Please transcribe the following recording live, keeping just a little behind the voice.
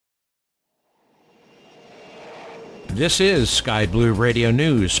This is Sky Blue Radio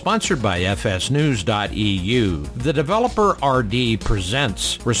News, sponsored by fsnews.eu. The developer RD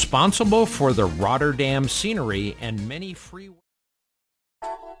presents, responsible for the Rotterdam scenery and many free...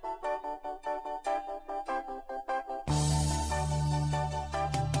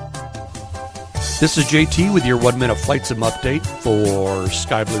 This is JT with your 1-minute Flight Sim update for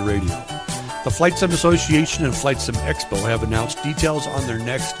Sky Blue Radio. The Flight Sim Association and Flight Sim Expo have announced details on their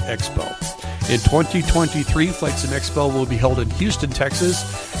next expo. In 2023, Flight Sim Expo will be held in Houston, Texas,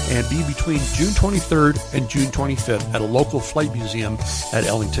 and be between June 23rd and June 25th at a local flight museum at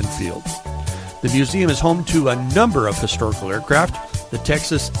Ellington Field. The museum is home to a number of historical aircraft, the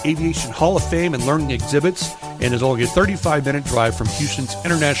Texas Aviation Hall of Fame and learning exhibits, and is only a 35-minute drive from Houston's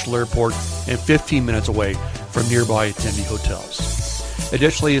International Airport and 15 minutes away from nearby attendee hotels.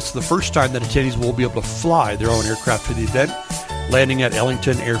 Additionally, it's the first time that attendees will be able to fly their own aircraft to the event, landing at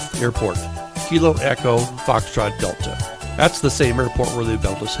Ellington Airport, Kilo Echo Foxtrot Delta. That's the same airport where the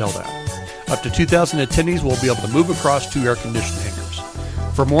event was held at. Up to 2,000 attendees will be able to move across 2 air-conditioned hangars.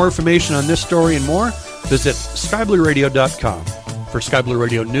 For more information on this story and more, visit skyblueradio.com. For Sky Blue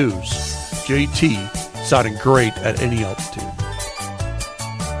Radio News, JT, sounding great at any altitude.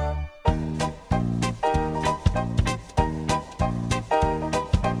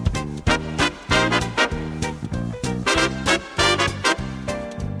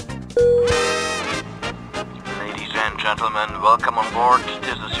 Gentlemen, welcome on board.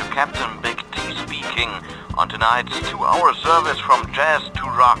 This is your Captain Big T speaking on tonight's 2-hour service from jazz to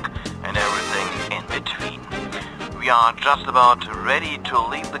rock and everything in between. We are just about ready to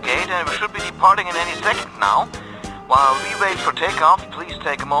leave the gate and we should be departing in any second now. While we wait for takeoff, please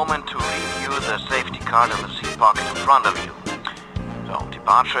take a moment to review the safety card in the seat pocket in front of you. So,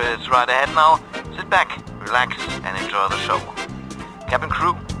 departure is right ahead now. Sit back, relax, and enjoy the show. Cabin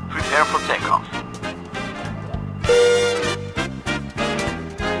crew, prepare for takeoff.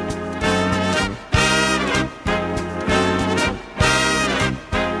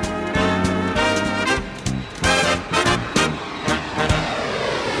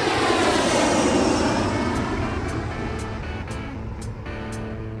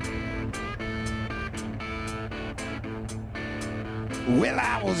 Well,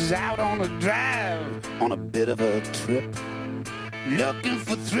 I was out on a drive, on a bit of a trip, looking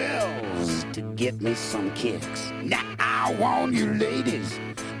for thrills to get me some kicks. Now, I warn you ladies,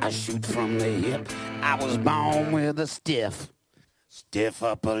 I shoot from the hip. I was born with a stiff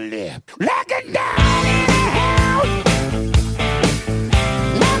upper lip. Looking down in the house.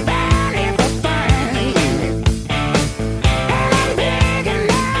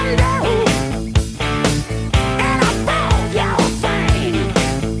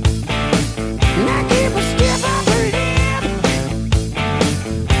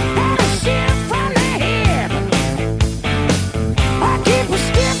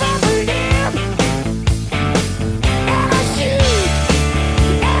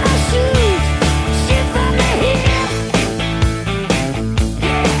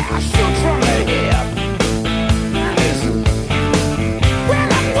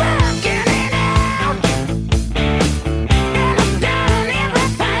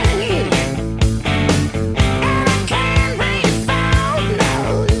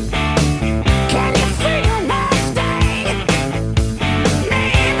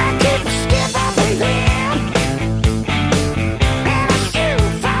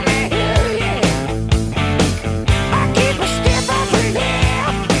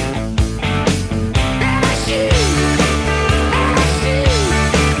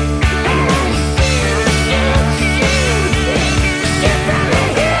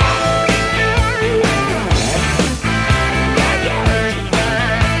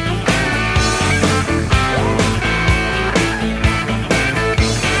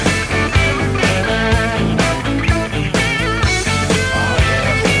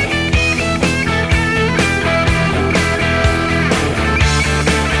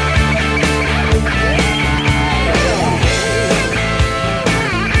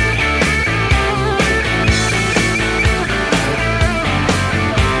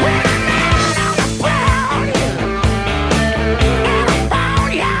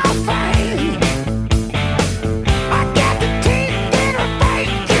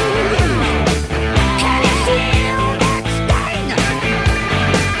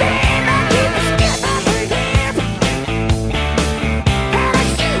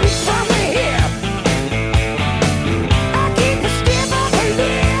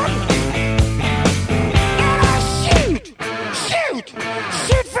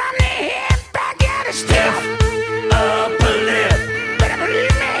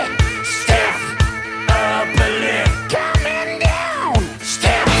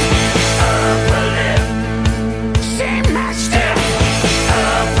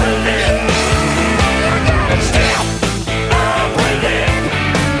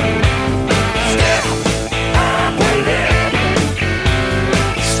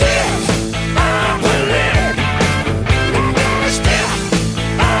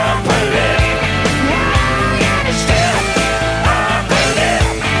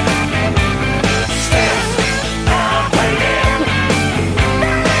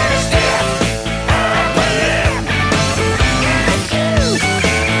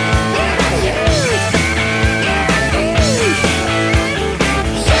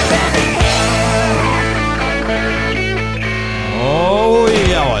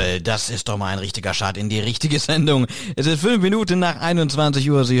 das ist doch mal ein richtiger Start in die richtige Sendung. Es ist 5 Minuten nach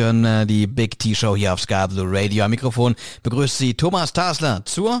 21 Uhr. Sie hören die Big T-Show hier auf SkyBlueRadio. Am Mikrofon begrüßt Sie Thomas Tasler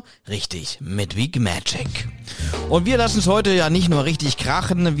zur richtig Midweek Magic. Und wir lassen es heute ja nicht nur richtig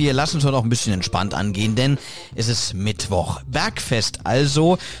krachen, wir lassen es heute auch ein bisschen entspannt angehen, denn es ist Mittwoch. Bergfest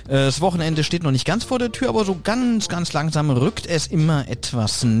also. Das Wochenende steht noch nicht ganz vor der Tür, aber so ganz langsam rückt es immer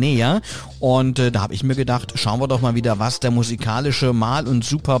etwas näher. Und da habe ich mir gedacht, schauen wir doch mal wieder, was der musikalische Mal- und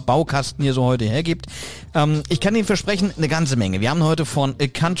super Baukasten hier so heute hergibt. Ich kann Ihnen versprechen, eine ganze Menge. Wir haben heute von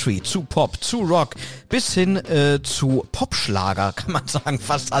Country zu Pop, zu Rock bis hin zu Popschlager, kann man sagen,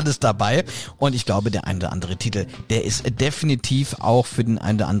 fast alles dabei. Und ich glaube, der eine oder andere Titel, der ist definitiv auch für den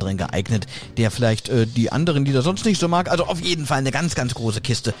einen oder anderen geeignet, der vielleicht die anderen Lieder sonst nicht so mag. Also auf jeden Fall eine ganz große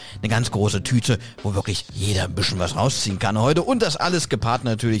Kiste, eine ganz große Tüte, wo wirklich jeder ein bisschen was rausziehen kann heute. Und das alles gepaart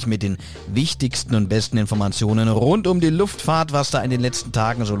natürlich mit den wichtigsten und besten Informationen rund um die Luftfahrt, was da in den letzten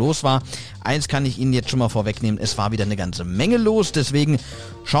Tagen so los war. Eins kann ich Ihnen jetzt schon mal vorwegnehmen, es war wieder eine ganze Menge los, deswegen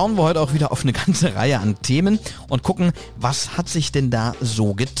schauen wir heute auch wieder auf eine ganze Reihe an Themen und gucken, was hat sich denn da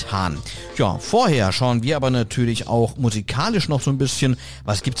so getan. Ja, vorher schauen wir aber natürlich auch musikalisch noch so ein bisschen,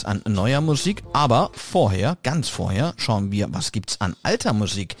 was gibt's an neuer Musik, aber vorher, ganz vorher, schauen wir, was gibt's an alter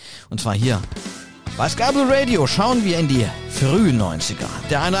Musik. Und zwar hier bei SkyBlueRadio schauen wir in die frühen 90er.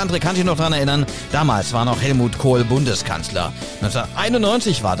 Der eine oder andere kann sich noch daran erinnern, damals war noch Helmut Kohl Bundeskanzler.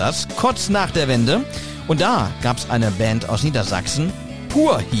 1991 war das, kurz nach der Wende. Und da gab es eine Band aus Niedersachsen,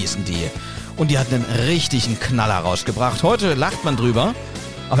 Pur hießen die. Und die hatten einen richtigen Knaller rausgebracht. Heute lacht man drüber,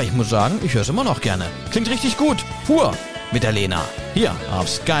 aber ich muss sagen, ich höre es immer noch gerne. Klingt richtig gut. Pur mit der Lena. Hier auf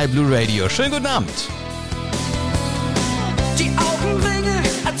SkyBlueRadio. Schönen guten Abend. Die Augenringe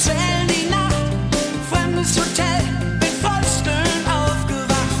erzählen die Nacht. Fremdes Hotel, bin fröstelnd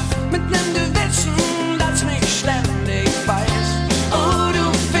aufgewacht. Mit nem Gewissen, das mich ständig beißt. Oh,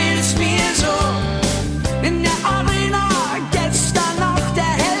 du fehlst mir so. In der Arena, gestern noch der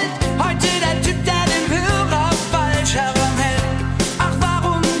Held. Heute der Typ, der den Hörer falsch herumhält. Ach,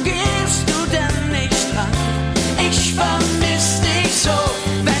 warum gehst du denn nicht ran? Ich vermiss dich so.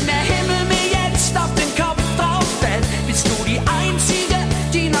 Wenn der Himmel mir jetzt auf den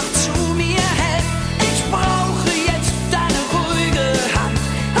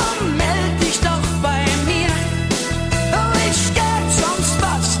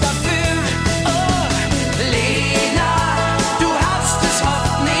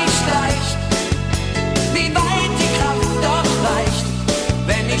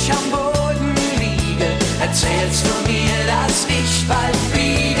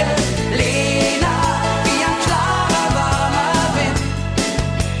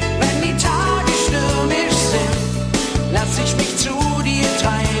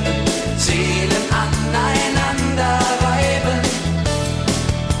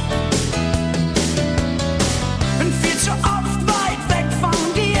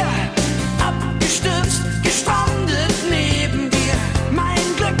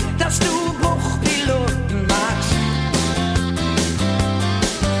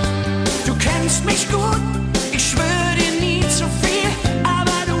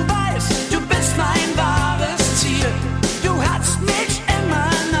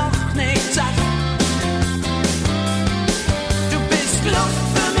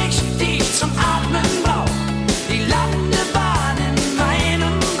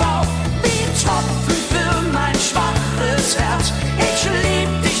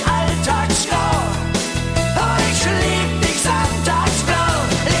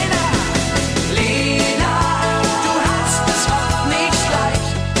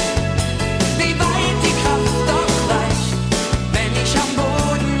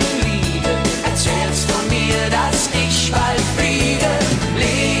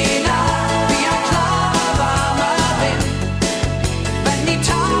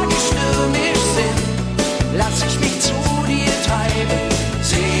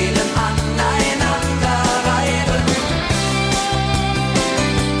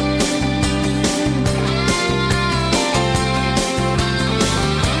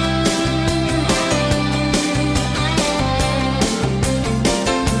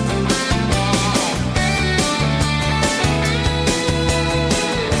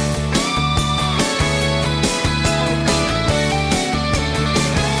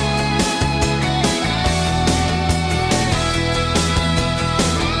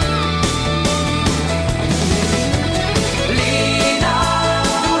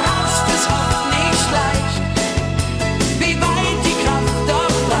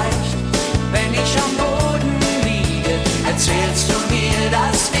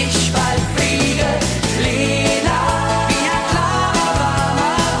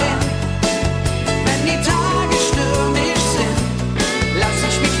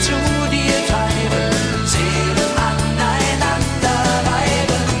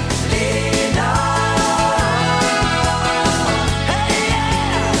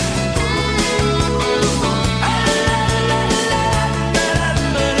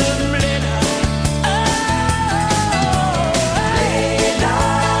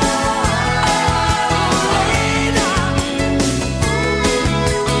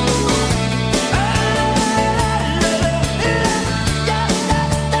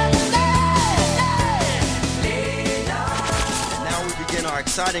our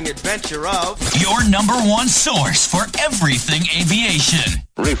exciting adventure of your number one source for everything aviation.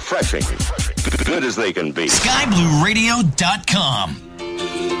 Refreshing. Good as they can be. SkyBlueRadio.com.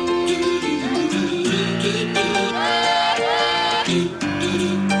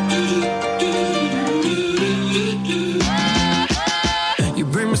 You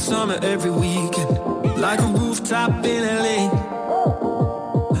bring me summer every weekend, like a rooftop in LA.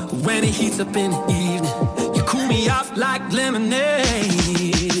 When it heats up in the evening, you cool me off like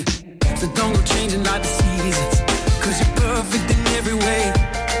lemonade. So don't go changing like the seasons, 'cause you're perfect in every way.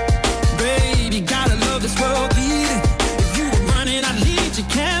 Baby, gotta love this world leading. If you were running, I'd lead your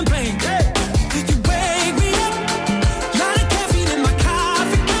campaign. You wake me up like caffeine in my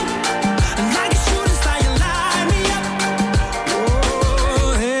coffee cup, and like a shooting star, you light me up.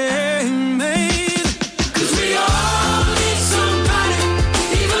 Oh, hey, mate, 'cause we all need somebody,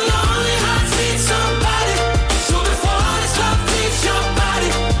 even lonely hearts need somebody. So before this love takes your body,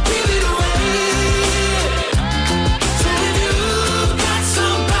 give it away. So if you've got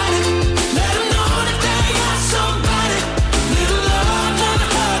somebody, let them know that they got somebody. Little love never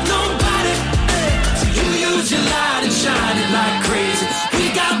hurt nobody. So you use your light and shine it like crazy. We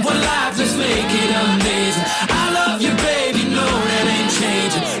got one life, let's make it amazing. I love you, baby, no, that ain't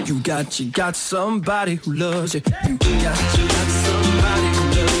changing. You got somebody who loves you. You got somebody who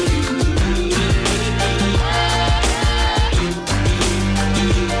loves you.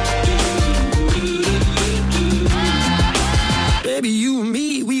 Baby, you and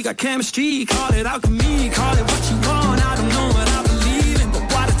me, we got chemistry. Call it alchemy, call it what you want. I don't know what I believe in, but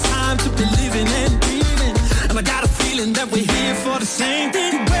what a time to be living and breathing. And I got a feeling that we're here for the same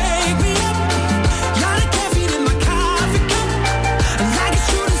thing. You wake me up, you're the caffeine in my coffee cup, and like a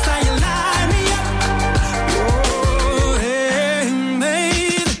shooting star, you light me up. Oh, hey,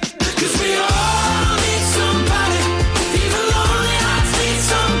 mate, 'cause we all need somebody, even lonely hearts need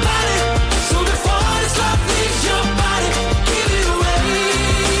somebody. So before this love leaves your body, give it away.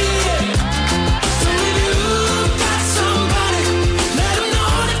 So if you've got somebody, let them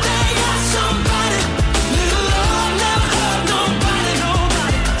know that they got somebody. Little love never hurt nobody,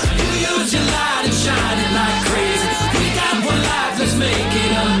 nobody. You use your light and shine it like crazy. We got one life, let's make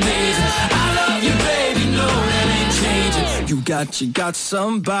it amazing. I love you, baby, no, that ain't changing. You got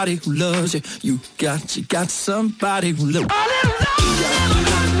somebody who loves you. You got somebody who loves you.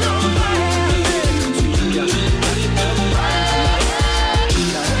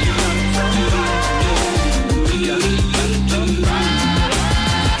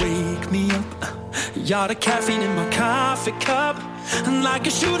 Wake me up, you're the caffeine in my coffee cup, and like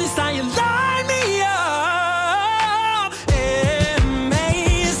a shooting star, you light me up.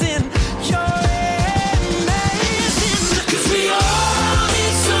 Amazing, you're amazing. 'Cause we all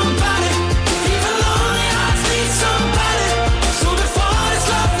need somebody, even lonely hearts need somebody. So before this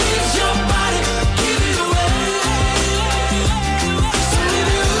love leaves your body, give it away. So if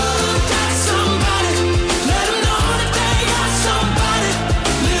you've got somebody, let them know that they got somebody.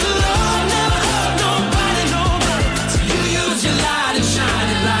 Little love never hurt nobody, nobody. So you use your light and shine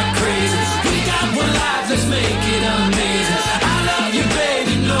it like crazy. We got one life, let's make it amazing. I love you,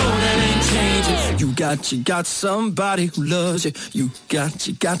 baby, no, that ain't changing. You got somebody who loves you. You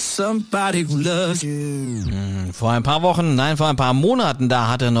got somebody who loves you. Vor ein paar Wochen, nein, vor ein paar Monaten, da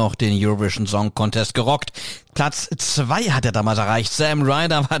hat er noch den Eurovision Song Contest gerockt. Platz 2 hat er damals erreicht. Sam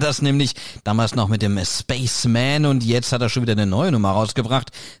Ryder war das nämlich, damals noch mit dem Spaceman, und jetzt hat er schon wieder eine neue Nummer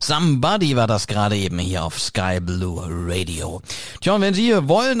rausgebracht. Somebody war das gerade eben hier auf SkyBlueRadio. Tja, und wenn Sie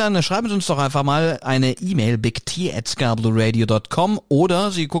wollen, dann schreiben Sie uns doch einfach mal eine E-Mail, bigt@skyblueradio.com,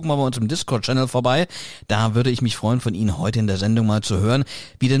 oder Sie gucken mal bei uns im Discord-Channel vorbei. Da würde ich mich freuen, von Ihnen heute in der Sendung mal zu hören,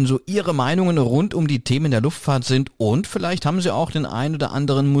 wie denn so Ihre Meinungen rund um die Themen der Luftfahrt sind, und vielleicht haben Sie auch den ein oder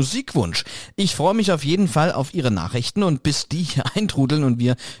anderen Musikwunsch. Ich freue mich auf jeden Fall auf Ihre Nachrichten, und bis die hier eintrudeln und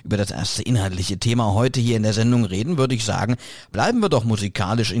wir über das erste inhaltliche Thema heute hier in der Sendung reden, würde ich sagen, bleiben wir doch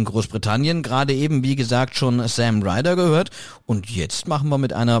musikalisch in Großbritannien. Gerade eben, wie gesagt, schon Sam Ryder gehört, und jetzt machen wir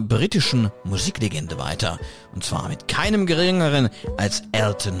mit einer britischen Musiklegende weiter, und zwar mit keinem geringeren als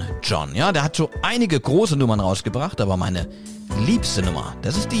Elton John. Ja, der hat so einige große Nummern rausgebracht, aber meine liebste Nummer,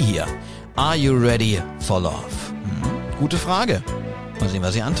 das ist die hier. Are you ready for love? Gute Frage. Mal sehen,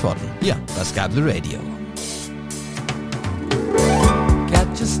 was Sie antworten. Hier, bei SkyBlueRadio.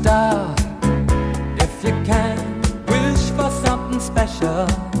 Get your star if you can. Wish for something special.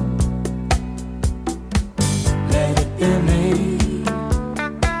 Let it be me.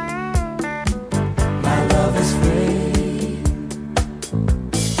 My love is free.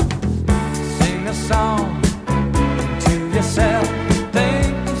 Sing a song to yourself.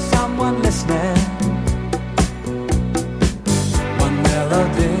 Think of someone listening. One melody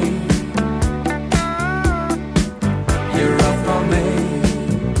melody. You're up for me.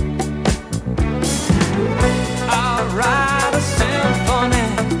 I'll write a symphony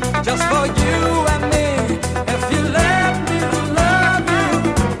just for you and me. If you let me love you,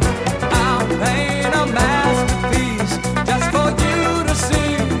 I'll paint a masterpiece just for you to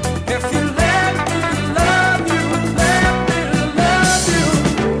see. If you let me love you, let me love you.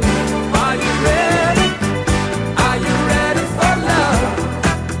 Are you ready? Are you ready for love?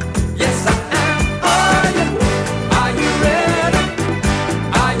 Yes, I am. Are you? Are you ready?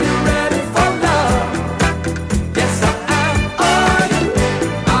 Are you ready for love? Yes, I am. Are you?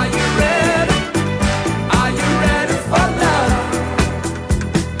 Are you ready? Are you ready for love?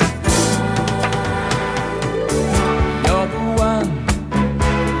 You're the one,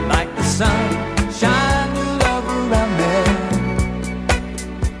 like the sun, shine your love around me.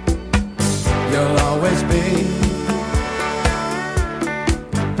 You'll always be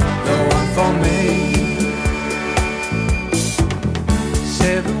the one for me.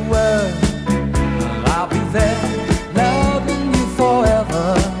 Say the word, and I'll be there, loving you forever.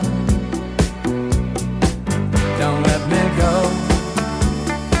 Don't let me go.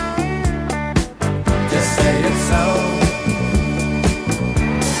 Just say it so.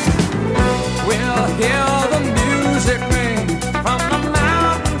 We'll hear the music ring from the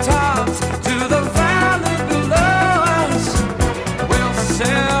mountaintops to the valley below us. We'll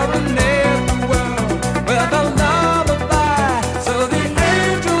serenade the world with a lullaby, so the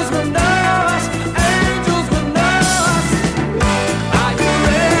angels will know us. Angels will know us. Are you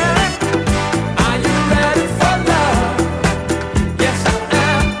ready? Are you ready for love? Yes, I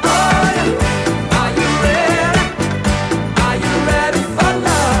am. Are you? Are you ready? Are you ready for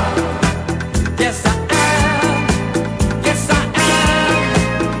love? Yes, I am. Yes, I am.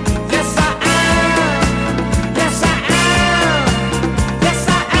 Yes, I am. Yes, I am. Yes,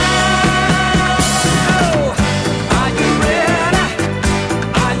 I am. Oh, are you ready?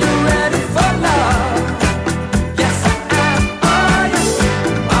 Are you ready for love? Yes, I am. Are you?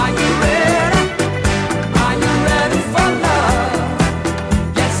 Are you ready? Are you ready for love?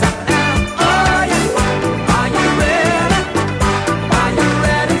 Yes, I am. Are you? Are you ready? Are you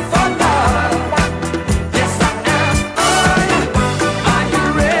ready for love? Yes, I am. Are you? Are you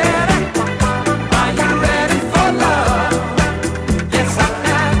ready? Are you ready for love? Yes, I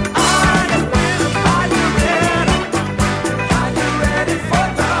am. Are you? Are you ready? Are you ready for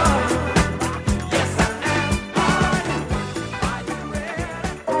love? Yes, I am. Are you? Are you ready?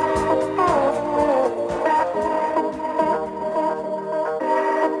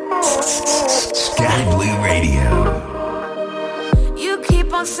 Sky Blue Radio. You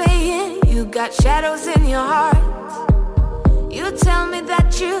keep on saying you got shadows in your heart. You tell me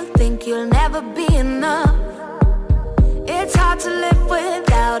that you think you'll never be enough. It's hard to live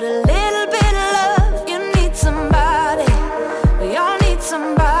without a little bit of love. You need somebody, we all need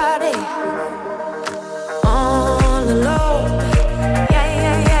somebody. All alone, yeah,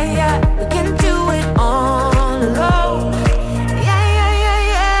 yeah, yeah, yeah. We can do it all alone. Yeah, yeah, yeah,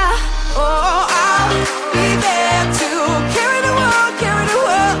 yeah. Oh, I'll be there to carry the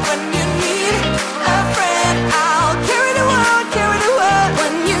world when you need a friend. I'll carry the world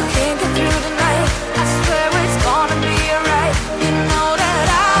when you can't get through the night. I swear it's gonna be alright. You know that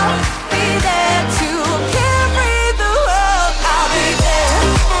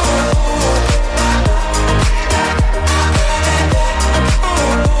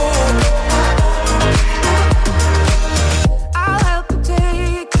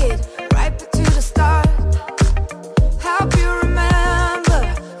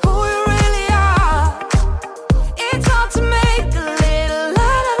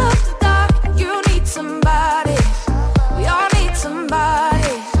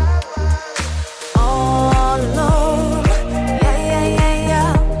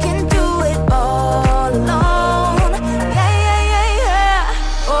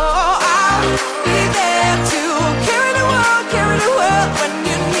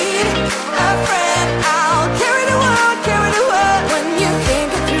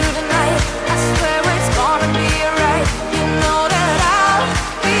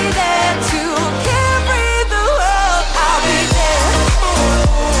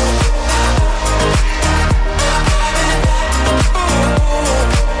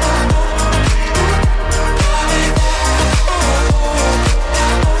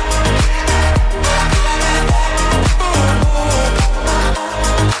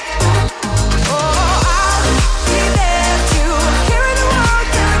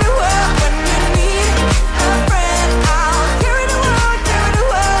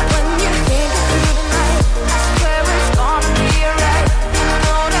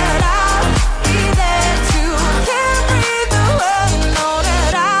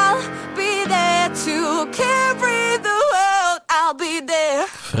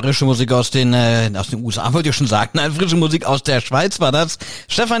frische Musik aus den USA, wollte ich schon sagen. Nein, frische Musik aus der Schweiz war das.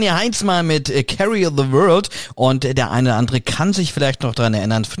 Stefanie Heinzmann mit Carry the World. Und der eine oder andere kann sich vielleicht noch daran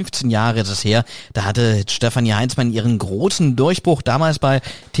erinnern, 15 Jahre ist es her, da hatte Stefanie Heinzmann ihren großen Durchbruch damals bei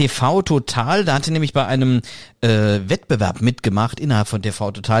TV Total. Da hat sie nämlich bei einem Wettbewerb mitgemacht innerhalb von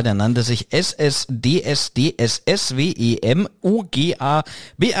TV Total. Der nannte sich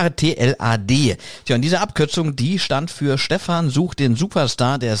SSDSDSSWEMUGABRTLAD. Tja, und diese Abkürzung, die stand für Stefan sucht den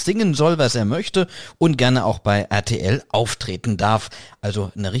Superstar, der singen soll, was er möchte und gerne auch bei RTL auftreten darf.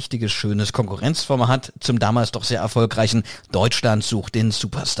 Also ein richtiges schönes Konkurrenzformat zum damals doch sehr erfolgreichen Deutschland sucht den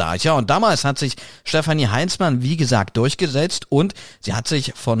Superstar. Ja, und damals hat sich Stefanie Heinzmann, wie gesagt, durchgesetzt und sie hat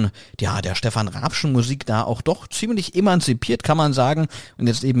sich von der Stefan Raabschen Musik da auch doch ziemlich emanzipiert, kann man sagen. Und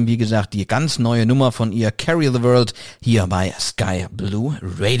jetzt eben, wie gesagt, die ganz neue Nummer von ihr, Carry the World, hier bei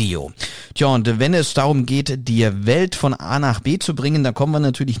SkyBlueRadio. Tja, und wenn es darum geht, die Welt von A nach B zu bringen, da kommen wir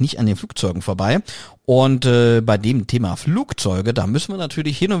natürlich nicht an den Flugzeugen vorbei. Und bei dem Thema Flugzeuge, da müssen wir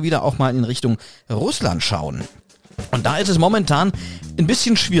natürlich hin und wieder auch mal in Richtung Russland schauen. Und da ist es momentan ein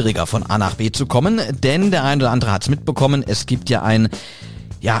bisschen schwieriger, von A nach B zu kommen, denn der eine oder andere hat es mitbekommen, es gibt ja ein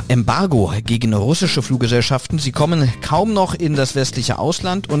Embargo gegen russische Fluggesellschaften. Sie kommen kaum noch in das westliche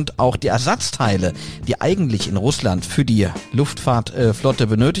Ausland und auch die Ersatzteile, die eigentlich in Russland für die Luftfahrtflotte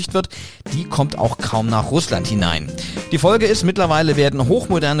benötigt wird, die kommt auch kaum nach Russland hinein. Die Folge ist, mittlerweile werden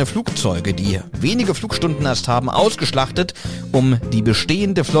hochmoderne Flugzeuge, die wenige Flugstunden erst haben, ausgeschlachtet, um die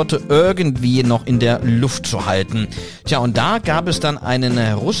bestehende Flotte irgendwie noch in der Luft zu halten. Tja, und da gab es dann einen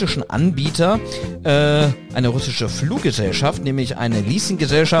russischen Anbieter, eine russische Fluggesellschaft, nämlich eine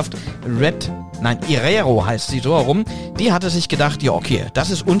Leasinggesellschaft, Irero heißt sie so herum, die hatte sich gedacht, ja okay, das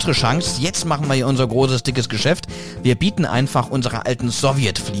ist unsere Chance, jetzt machen wir hier unser großes, dickes Geschäft. Wir bieten einfach unsere alten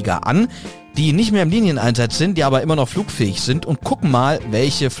Sowjetflieger an, die nicht mehr im Linieneinsatz sind, die aber immer noch flugfähig sind und gucken mal,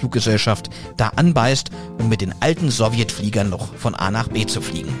 welche Fluggesellschaft da anbeißt, um mit den alten Sowjetfliegern noch von A nach B zu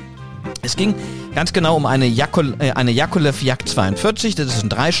fliegen. Es ging ganz genau um eine Yakolev Yak 42, das ist ein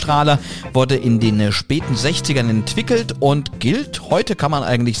Dreistrahler, wurde in den späten 60ern entwickelt und gilt, heute kann man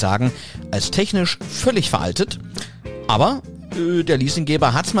eigentlich sagen, als technisch völlig veraltet, aber der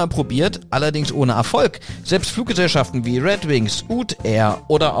Leasinggeber hat's mal probiert, allerdings ohne Erfolg. Selbst Fluggesellschaften wie Red Wings, Oud Air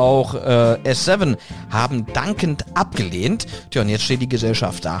oder auch S7 haben dankend abgelehnt. Tja, und jetzt steht die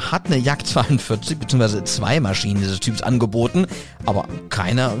Gesellschaft da, hat eine Yak 42 bzw. 2 Maschinen dieses Typs angeboten, aber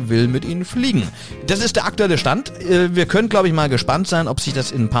keiner will mit ihnen fliegen. Das ist der aktuelle Stand. Wir können, glaube ich, mal gespannt sein, ob sich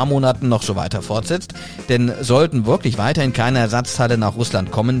das in ein paar Monaten noch so weiter fortsetzt. Denn sollten wirklich weiterhin keine Ersatzteile nach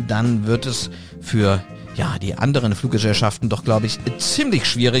Russland kommen, dann wird es für die anderen Fluggesellschaften doch, glaube ich, ziemlich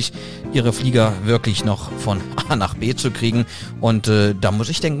schwierig, ihre Flieger wirklich noch von A nach B zu kriegen. Und da muss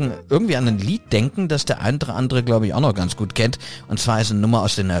ich irgendwie an ein Lied denken, das der andere, glaube ich, auch noch ganz gut kennt. Und zwar ist eine Nummer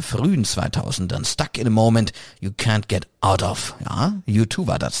aus den frühen 2000ern. Stuck in a Moment You Can't Get Out Of. Ja, U2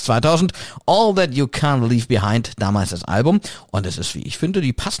 war das. 2000. All That You Can't Leave Behind, damals das Album. Und es ist, wie ich finde,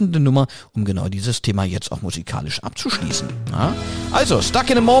 die passende Nummer, um genau dieses Thema jetzt auch musikalisch abzuschließen. Ja? Also, Stuck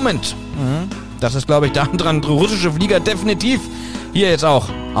in a Moment. Das ist, glaube ich, der andere russische Flieger definitiv. Hier jetzt auch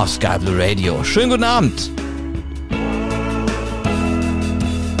auf SkyBlueRadio. Schönen guten Abend.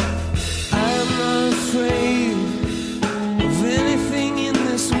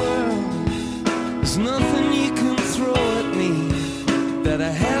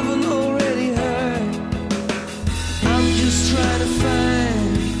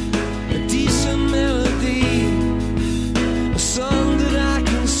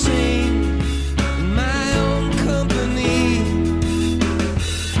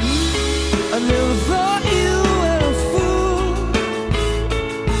 I never thought you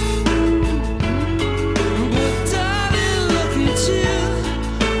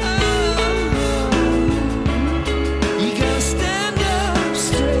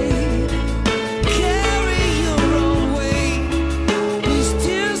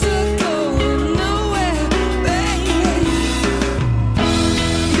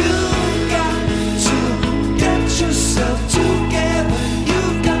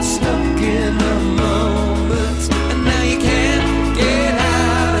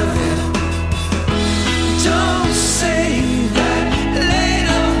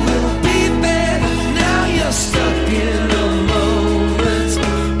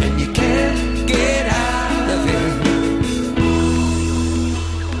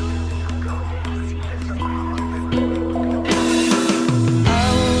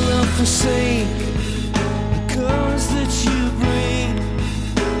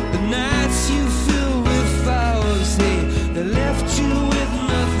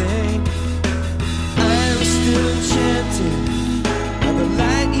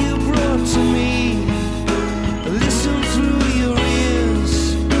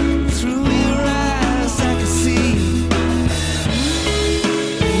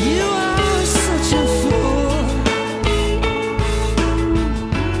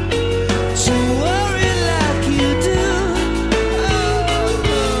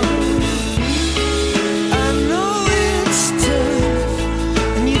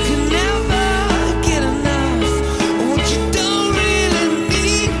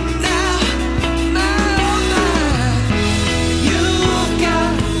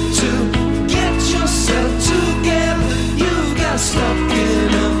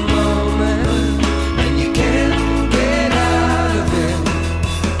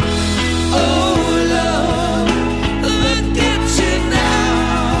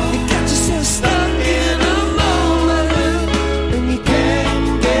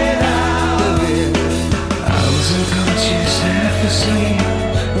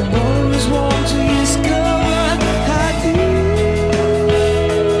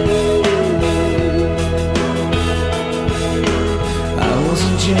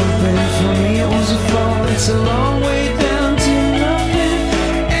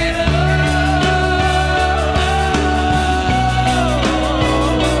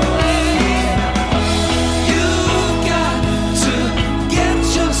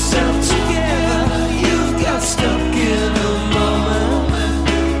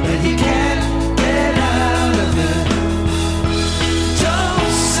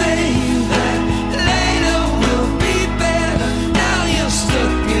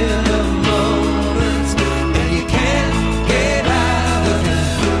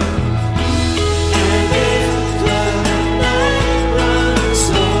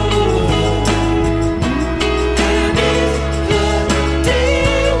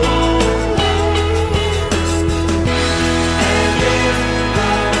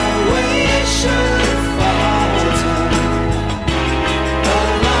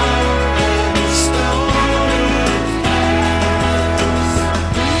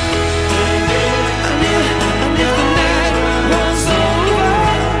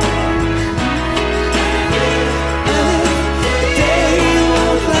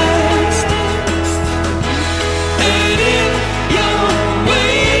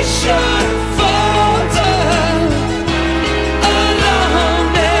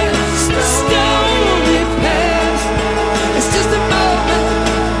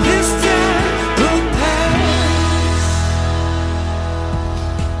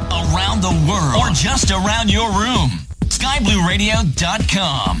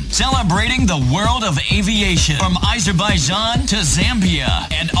SkyBlueRadio.com. Celebrating the world of aviation from Azerbaijan to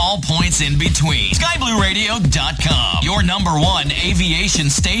Zambia and all points in between. SkyBlueRadio.com. Your number one aviation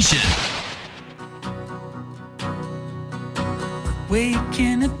station.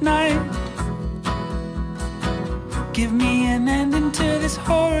 Waking at night, give me an ending to this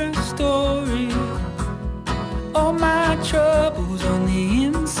horror story. All my troubles on the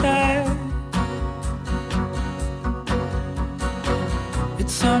inside.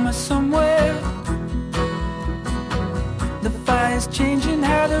 It's summer somewhere. The fire's changing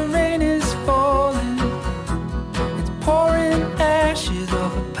how the rain is falling. It's pouring ashes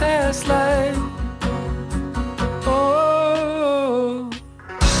of a past life. Oh,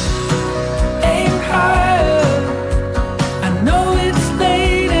 aim higher. I know it's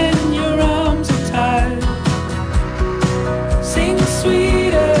late and your arms are tired. Sing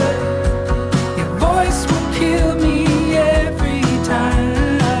sweeter. Your voice will kill me every time.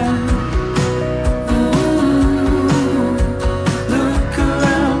 Ooh, look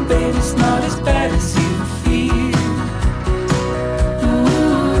around, baby, it's not as bad as you feel. Ooh,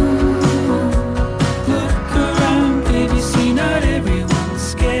 look around, baby, see not everyone's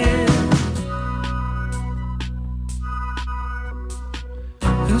scared.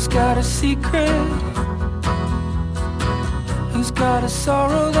 Who's got a secret? Who's got a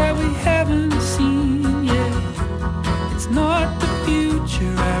sorrow that we haven't seen yet? It's not the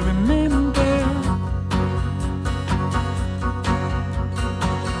future I remember.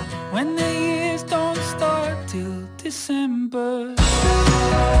 When the years don't start till December.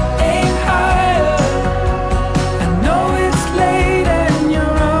 Aim higher. I know it's late and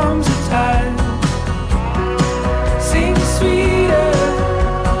your arms are tired. Sing sweeter.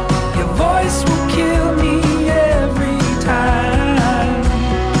 Your voice will kill me every time.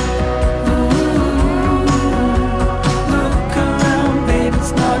 Ooh, look around, baby,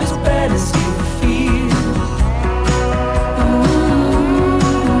 it's not as bad as you feel. Ooh,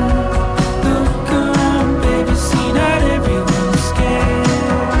 look around, baby, see not everyone's scared.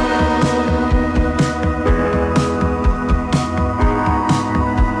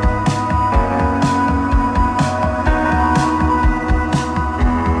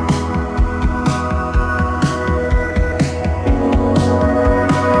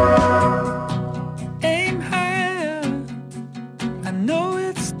 Aim higher. I know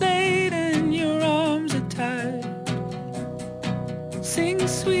it's late and your arms are tired. Sing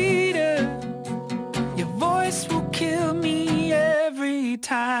sweeter. Your voice will kill me every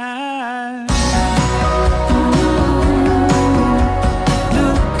time.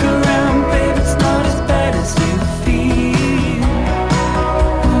 Look around, baby, it's not as bad as you feel.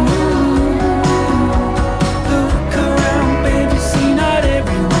 Look around, baby, see not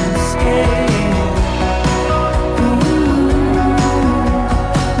everyone's scared.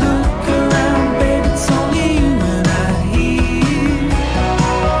 Look around, baby, it's only you and I here.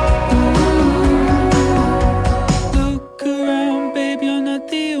 Look around, baby, you're not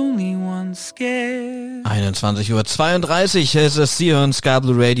the only one scared. 21:32 Uhr. Es ist Sie hören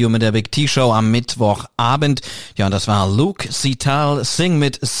SkyBlueRadio mit der Big T-Show am Mittwochabend. Ja, und das war Luke Sital, Sing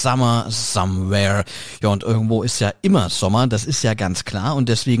mit Summer Somewhere. Ja, und irgendwo ist ja immer Sommer, das ist ja ganz klar. Und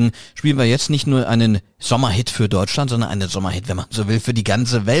deswegen spielen wir jetzt nicht nur einen Sommerhit für Deutschland, sondern einen Sommerhit, wenn man so will, für die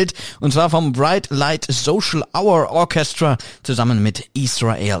ganze Welt. Und zwar vom Bright Light Social Hour Orchestra zusammen mit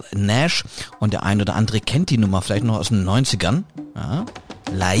Israel Nash. Und der ein oder andere kennt die Nummer vielleicht noch aus den 90ern. Ja,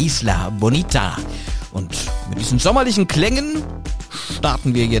 La Isla Bonita. Und mit diesen sommerlichen Klängen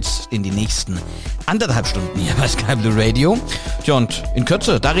starten wir jetzt in die nächsten 1,5 Stunden hier bei SkyBlueRadio. Tja, und in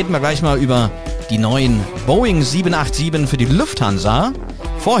Kürze, da reden wir gleich mal über die neuen Boeing 787 für die Lufthansa.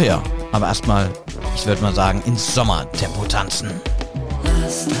 Vorher aber erstmal, ich würde mal sagen, ins Sommertempo tanzen.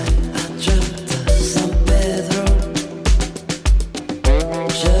 Last night I dreamt of San Pedro,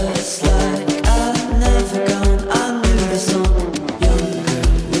 just like I've never gone. I knew the song, young girl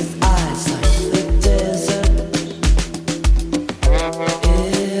with eyes like the desert.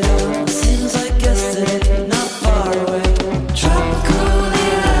 It all seems like yesterday, not far away. Tropical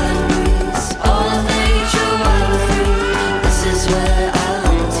islands, all of nature wild free. This is where I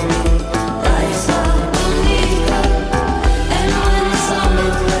long to be. La Isla Bonita, and when it's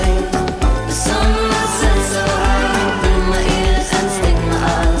summer play.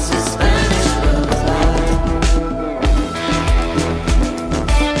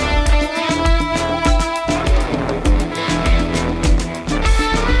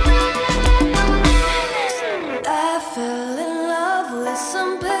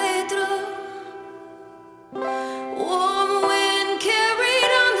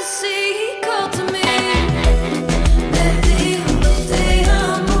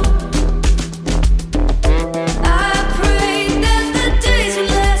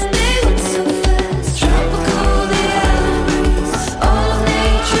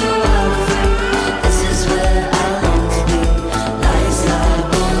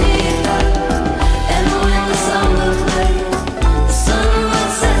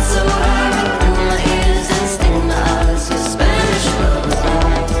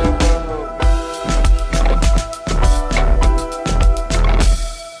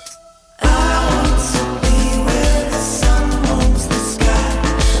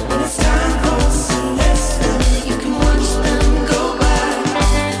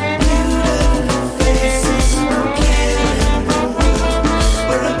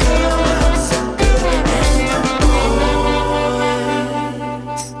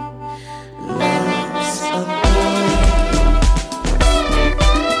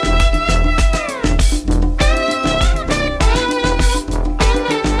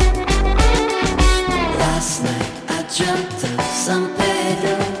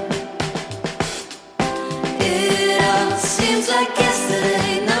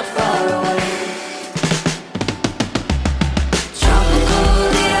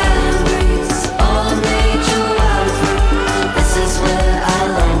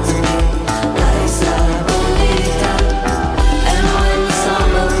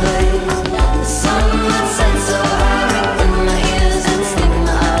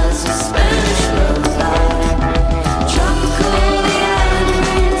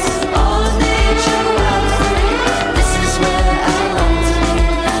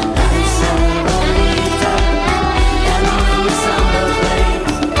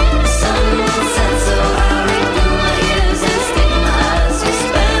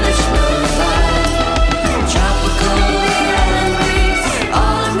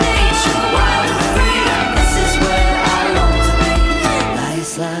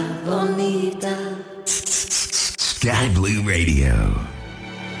 Sky Blue Radio.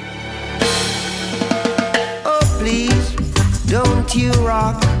 Oh, please, don't you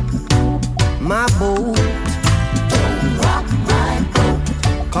rock my boat. Don't rock my boat.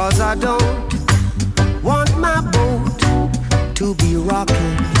 'Cause I don't want my boat to be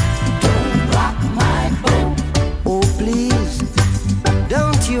rocking. Don't rock my boat. Oh, please,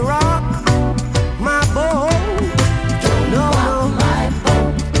 don't you rock my boat. Don't rock my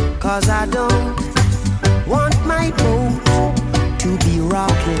boat. 'Cause I don't want my boat to be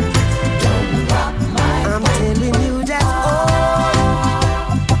rocking. Don't rock my boat. I'm telling you that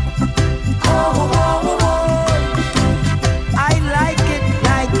I like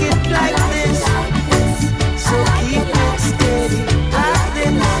it like this. So keep it steady,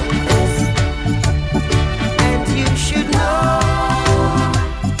 nothing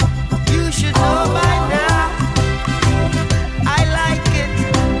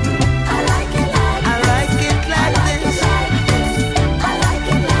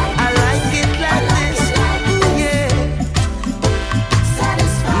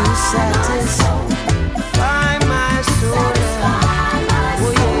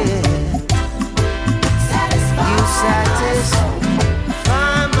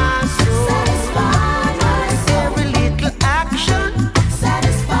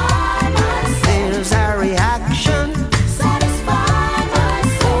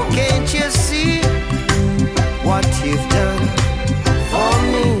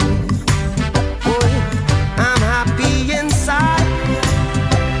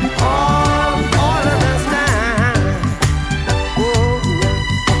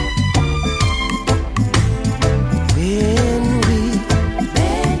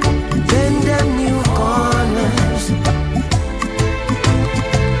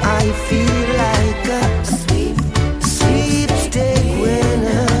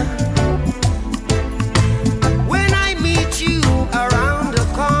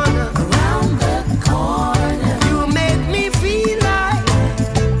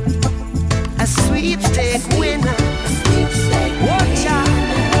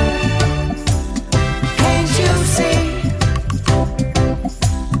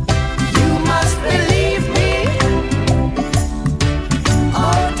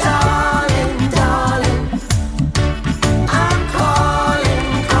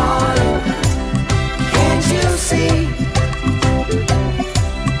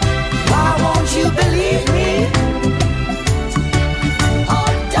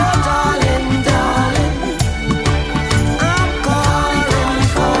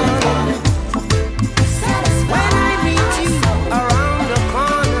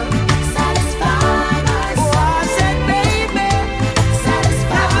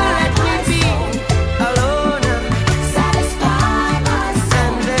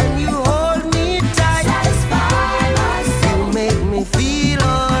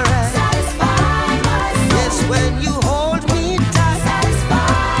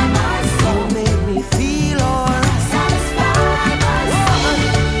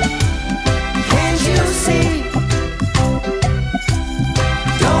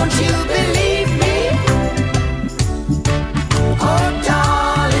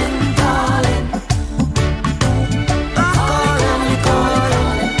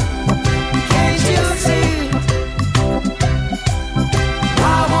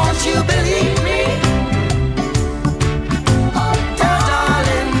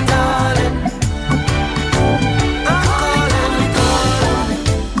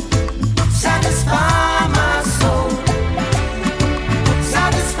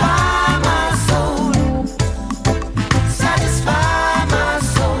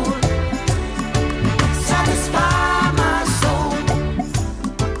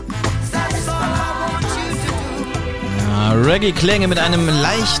Reggae-Klänge mit einem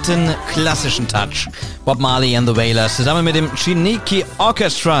leichten klassischen Touch. Bob Marley and the Wailers zusammen mit dem Chiniki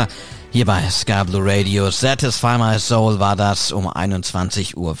Orchestra. Hier bei SkyBlueRadio. Satisfy My Soul war das um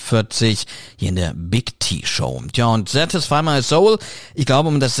 21:40 Uhr hier in der Big T-Show. Tja, und Satisfy My Soul, ich glaube,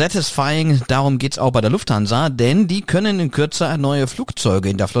 um das Satisfying, darum geht's auch bei der Lufthansa, denn die können in Kürze neue Flugzeuge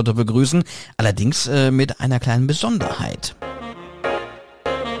in der Flotte begrüßen, allerdings mit einer kleinen Besonderheit.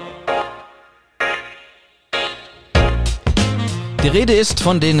 Die Rede ist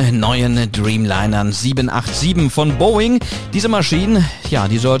von den neuen Dreamlinern 787 von Boeing. Diese Maschinen, ja,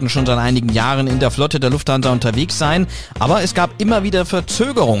 die sollten schon seit einigen Jahren in der Flotte der Lufthansa unterwegs sein, aber es gab immer wieder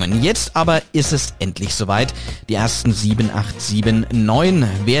Verzögerungen. Jetzt aber ist es endlich soweit. Die ersten 787-9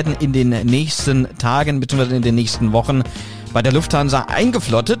 werden in den nächsten Tagen bzw. in den nächsten Wochen bei der Lufthansa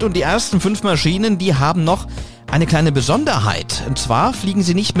eingeflottet und die ersten 5 Maschinen, die haben noch eine kleine Besonderheit. Und zwar fliegen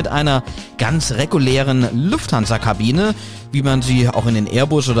sie nicht mit einer ganz regulären Lufthansa-Kabine, wie man sie auch in den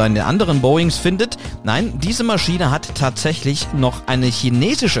Airbus oder in den anderen Boeings findet. Nein, diese Maschine hat tatsächlich noch eine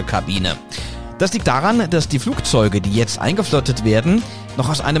chinesische Kabine. Das liegt daran, dass die Flugzeuge, die jetzt eingeflottet werden, noch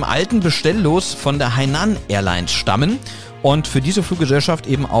aus einem alten Bestelllos von der Hainan Airlines stammen und für diese Fluggesellschaft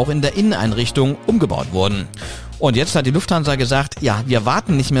eben auch in der Inneneinrichtung umgebaut wurden. Und jetzt hat die Lufthansa gesagt, ja, wir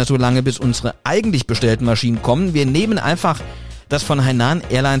warten nicht mehr so lange, bis unsere eigentlich bestellten Maschinen kommen. Wir nehmen einfach das von Hainan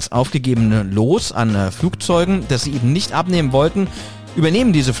Airlines aufgegebene Los an Flugzeugen, das sie eben nicht abnehmen wollten,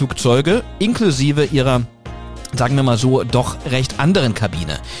 übernehmen diese Flugzeuge inklusive ihrer, sagen wir mal so, doch recht anderen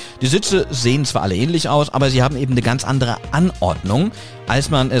Kabine. Die Sitze sehen zwar alle ähnlich aus, aber sie haben eben eine ganz andere Anordnung, als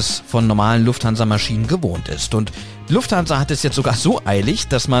man es von normalen Lufthansa-Maschinen gewohnt ist. Und die Lufthansa hat es jetzt sogar so eilig,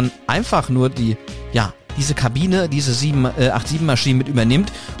 dass man einfach nur diese Kabine, diese 787-Maschinen mit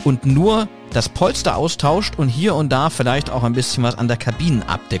übernimmt und nur das Polster austauscht und hier und da vielleicht auch ein bisschen was an der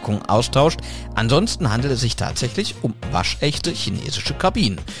Kabinenabdeckung austauscht. Ansonsten handelt es sich tatsächlich um waschechte chinesische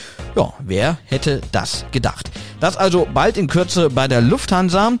Kabinen. Ja, wer hätte das gedacht? Das also bald in Kürze bei der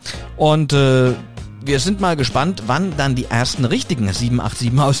Lufthansa und wir sind mal gespannt, wann dann die ersten richtigen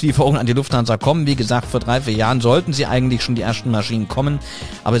 787-Auslieferungen an die Lufthansa kommen. Wie gesagt, vor 3-4 Jahren sollten sie eigentlich schon die ersten Maschinen kommen,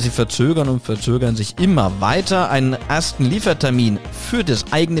 aber sie verzögern sich immer weiter. Einen ersten Liefertermin für das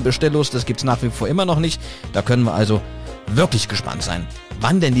eigene Bestelllos, das gibt's nach wie vor immer noch nicht. Da können wir also wirklich gespannt sein,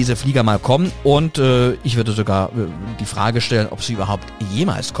 wann denn diese Flieger mal kommen. Und ich würde sogar die Frage stellen, ob sie überhaupt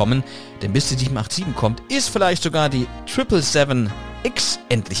jemals kommen. Denn bis die 787 kommt, ist vielleicht sogar die 777X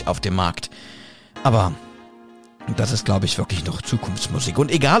endlich auf dem Markt. Aber das ist, glaube ich, wirklich noch Zukunftsmusik. Und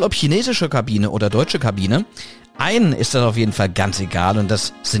egal, ob chinesische Kabine oder deutsche Kabine, einen ist das auf jeden Fall ganz egal und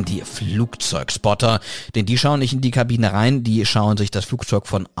das sind die Flugzeugspotter. Denn die schauen nicht in die Kabine rein, die schauen sich das Flugzeug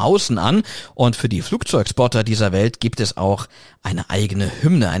von außen an. Und für die Flugzeugspotter dieser Welt gibt es auch eine eigene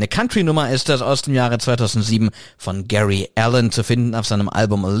Hymne. Eine Country-Nummer ist das aus dem Jahre 2007 von Gary Allan zu finden auf seinem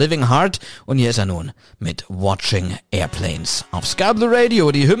Album Living Heart. Und hier ist er nun mit Watching Airplanes auf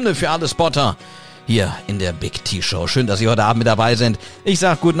SkyBlueRadio, die Hymne für alle Spotter. Hier in der Big T-Show. Schön, dass Sie heute Abend mit dabei sind. Ich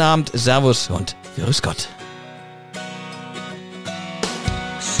sag guten Abend, Servus und grüß Gott.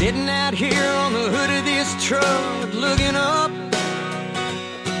 Sitting out here on the hood of this truck, looking up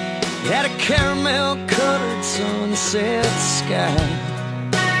at a caramel-colored sunset sky.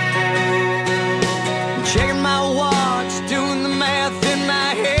 Checking my watch, doing the math in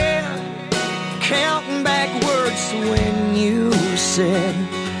my head, counting backwards to when you said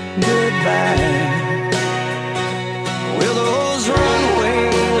goodbye. Well, those runway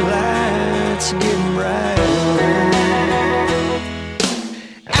lights getting bright.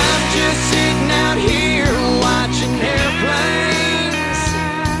 I'm just sitting out here watching airplanes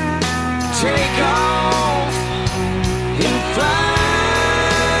take off and fly,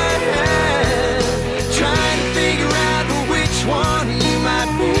 trying to figure out which one you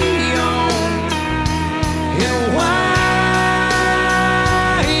might be on and why.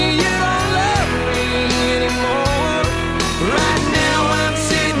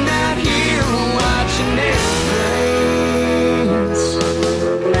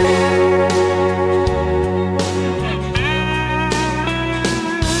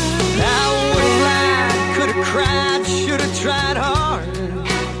 Tried hard,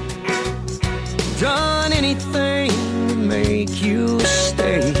 done anything to make you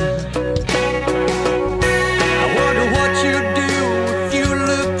stay. I wonder what you'd do if you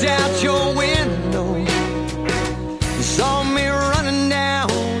looked out your window and saw me running down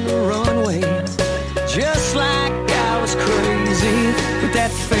the runway, just like I was crazy. But that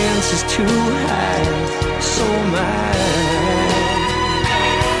fence is too high, so am I.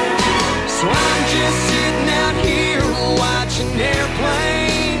 So I'm just sitting out here watching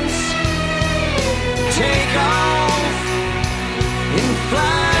airplanes take off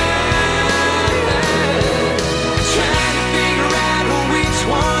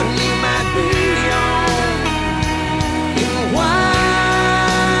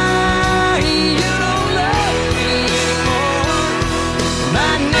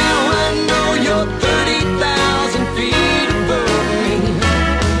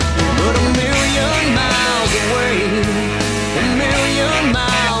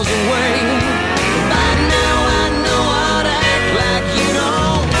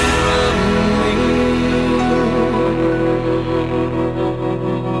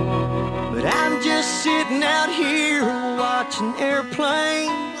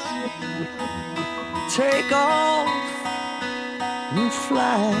and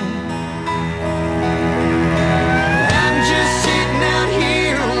fly. I'm just sitting out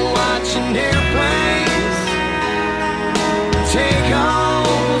here watching airplanes take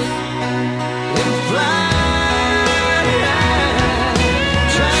off and fly,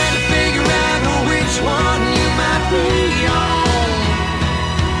 trying to figure out which one you might be on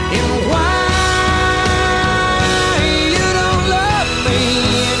and why you don't love me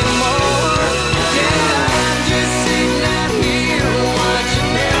anymore. Yeah, I'm just sitting out here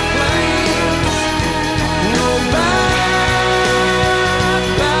watching airplanes go by.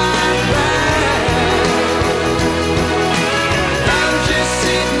 I'm just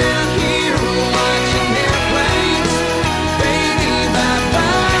sitting out here watching airplanes, baby,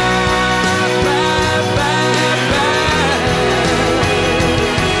 bye-bye.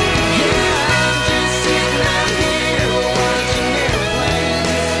 Yeah, I'm just sitting out here watching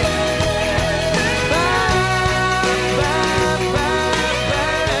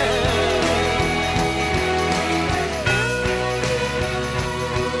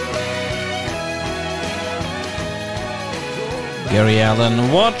Gary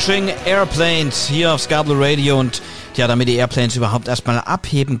Allen, Watching Airplanes hier auf SkyBlueRadio. Und ja, damit die Airplanes überhaupt erstmal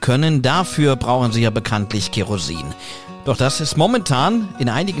abheben können, dafür brauchen sie ja bekanntlich Kerosin. Doch das ist momentan in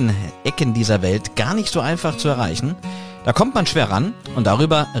einigen Ecken dieser Welt gar nicht so einfach zu erreichen. Da kommt man schwer ran und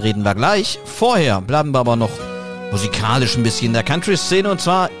darüber reden wir gleich. Vorher bleiben wir aber noch musikalisch ein bisschen in der Country-Szene und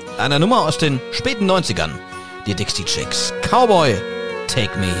zwar einer Nummer aus den späten 90ern. Die Dixie Chicks. Cowboy,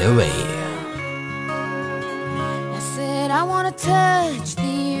 Take Me Away. I wanna touch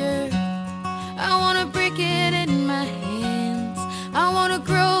the earth, I wanna break it in my hands, I wanna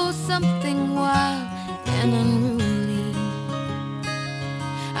grow something wild and unruly.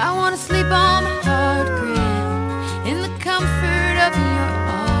 I wanna sleep on the hard ground, in the comfort of your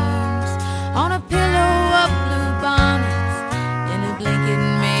arms, on a pillow of blue bonnets, in a blanket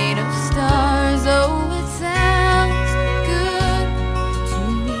made of stars. Oh, it sounds good to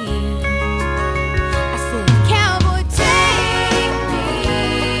me. I said, cowboy, take me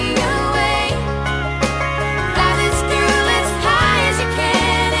away, fly this through as high as you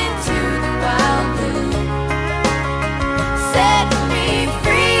can into the wild blue, set me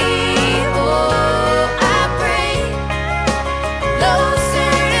free, oh, I pray,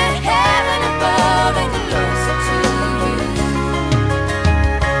 closer to heaven above and closer to you,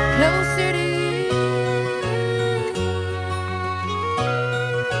 closer to you.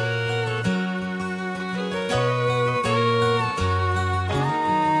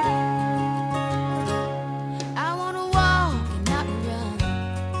 I wanna walk and not run,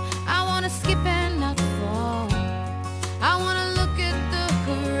 I wanna skip and not fall, I wanna look at the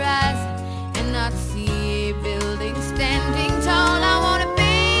horizon and not see a building standing tall. I wanna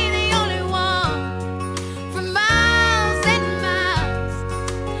be the only one for miles and miles,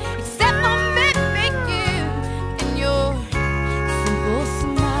 except for maybe you and your simple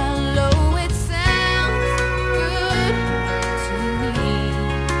smile. Oh, it sounds good to me.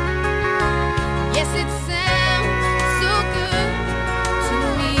 Yes, it sounds so good to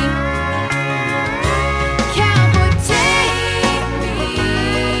me.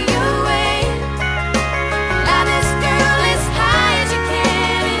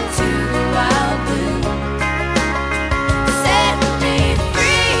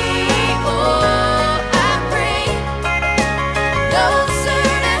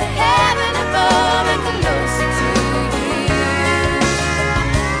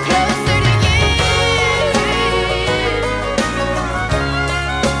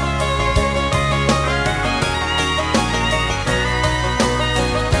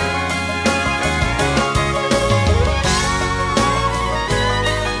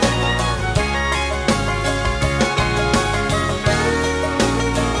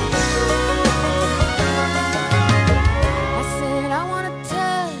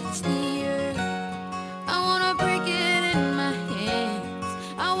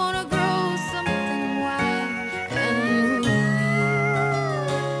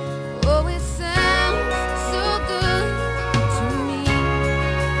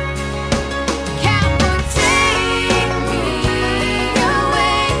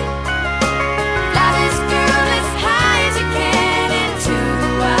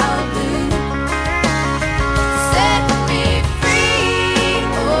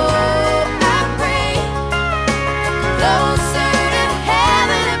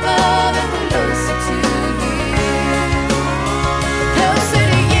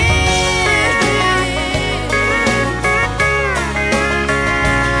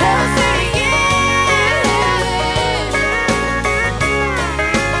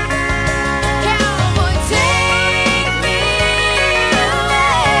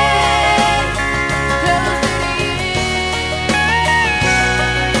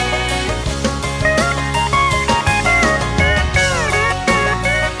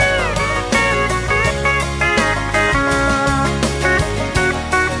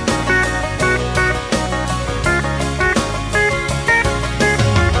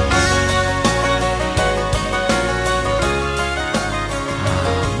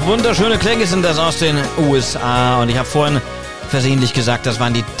 Wunderschöne Klänge sind das aus den USA. Und ich habe vorhin versehentlich gesagt, das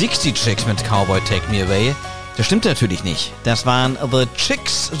waren die Dixie Chicks mit Cowboy Take Me Away. Das stimmt natürlich nicht. Das waren The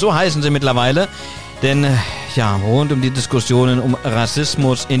Chicks, so heißen sie mittlerweile. Denn ja, rund um die Diskussionen um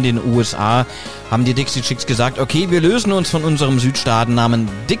Rassismus in den USA haben die Dixie Chicks gesagt, okay, wir lösen uns von unserem Südstaatennamen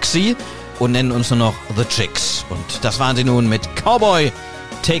Dixie und nennen uns nur noch The Chicks. Und das waren sie nun mit Cowboy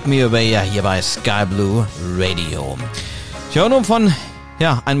Take Me Away, ja, hier bei SkyBlueRadio. Ja, und um von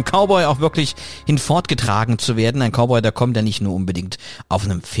einem Cowboy auch wirklich hinfortgetragen zu werden. Ein Cowboy, der kommt ja nicht nur unbedingt auf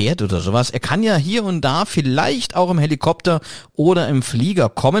einem Pferd oder sowas. Er kann ja hier und da vielleicht auch im Helikopter oder im Flieger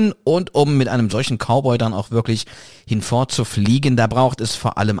kommen. Und um mit einem solchen Cowboy dann auch wirklich hinfort zu fliegen, da braucht es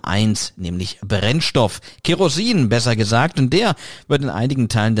vor allem eins, nämlich Brennstoff. Kerosin, besser gesagt. Und der wird in einigen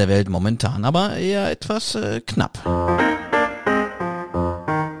Teilen der Welt momentan aber eher etwas knapp.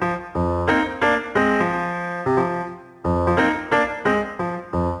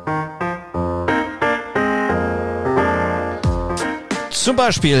 Zum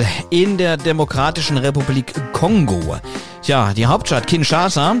Beispiel in der Demokratischen Republik Kongo. Ja, die Hauptstadt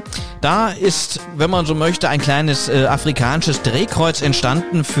Kinshasa, da ist, wenn man so möchte, ein kleines afrikanisches Drehkreuz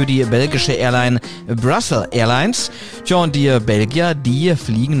entstanden für die belgische Airline Brussels Airlines. Tja, und die Belgier, die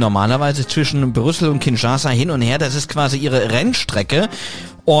fliegen normalerweise zwischen Brüssel und Kinshasa hin und her. Das ist quasi ihre Rennstrecke.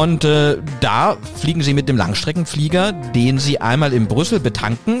 Und da fliegen sie mit dem Langstreckenflieger, den sie einmal in Brüssel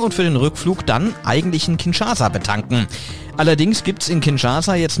betanken und für den Rückflug dann eigentlich in Kinshasa betanken. Allerdings gibt's in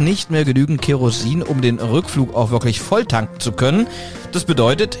Kinshasa jetzt nicht mehr genügend Kerosin, um den Rückflug auch wirklich voll tanken zu können. Das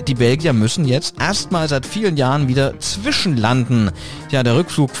bedeutet, die Belgier müssen jetzt erstmal seit vielen Jahren wieder zwischenlanden. Ja, der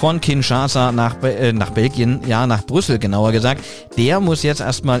Rückflug von Kinshasa nach Belgien, ja, nach Brüssel genauer gesagt, der muss jetzt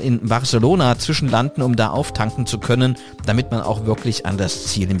erstmal in Barcelona zwischenlanden, um da auftanken zu können, damit man auch wirklich an das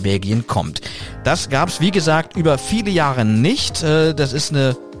Ziel in Belgien kommt. Das gab's, wie gesagt, über viele Jahre nicht. Das ist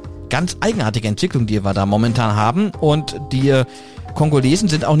eine ganz eigenartige Entwicklung, die wir da momentan haben. Und die Kongolesen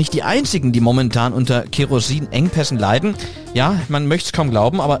sind auch nicht die einzigen, die momentan unter Kerosinengpässen leiden. Ja, man möchte es kaum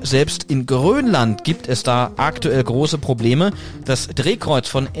glauben, aber selbst in Grönland gibt es da aktuell große Probleme. Das Drehkreuz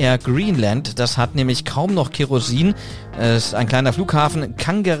von Air Greenland, das hat nämlich kaum noch Kerosin. Es ist ein kleiner Flughafen,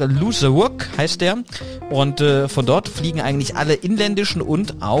 Kangerlussuaq heißt der. Und von dort fliegen eigentlich alle inländischen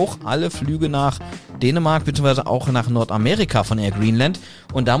und auch alle Flüge nach Dänemark bzw. auch nach Nordamerika von Air Greenland.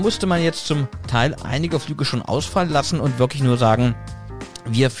 Und da musste man jetzt zum Teil einige Flüge schon ausfallen lassen und wirklich nur sagen,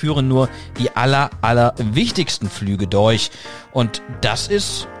 wir führen nur die aller wichtigsten Flüge durch. Und das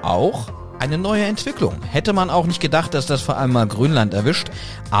ist auch eine neue Entwicklung. Hätte man auch nicht gedacht, dass das vor allem mal Grönland erwischt.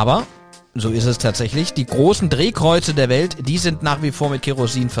 Aber so ist es tatsächlich. Die großen Drehkreuze der Welt, die sind nach wie vor mit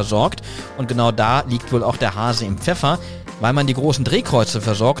Kerosin versorgt. Und genau da liegt wohl auch der Hase im Pfeffer. Weil man die großen Drehkreuze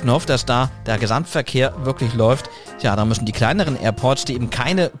versorgt und hofft, dass da der Gesamtverkehr wirklich läuft. Ja, da müssen die kleineren Airports, die eben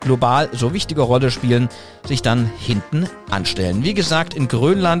keine global so wichtige Rolle spielen, sich dann hinten anstellen. Wie gesagt, in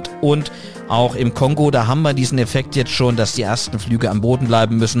Grönland und auch im Kongo, da haben wir diesen Effekt jetzt schon, dass die ersten Flüge am Boden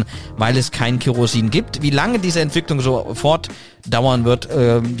bleiben müssen, weil es kein Kerosin gibt. Wie lange diese Entwicklung so fortdauern wird,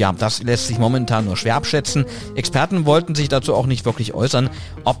 das lässt sich momentan nur schwer abschätzen. Experten wollten sich dazu auch nicht wirklich äußern,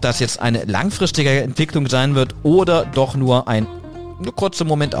 ob das jetzt eine langfristige Entwicklung sein wird oder doch nur eine kurze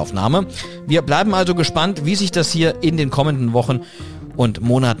Momentaufnahme. Wir bleiben also gespannt, wie sich das hier in den kommenden Wochen und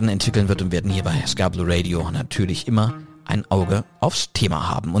Monaten entwickeln wird und werden hier bei SkyBlueRadio natürlich immer ein Auge aufs Thema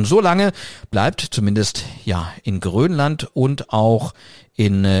haben. Und so lange bleibt zumindest in Grönland und auch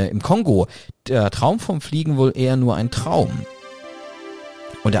im Kongo der Traum vom Fliegen wohl eher nur ein Traum.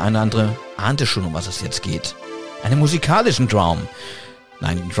 Und der eine oder andere ahnte schon, um was es jetzt geht. Einen musikalischen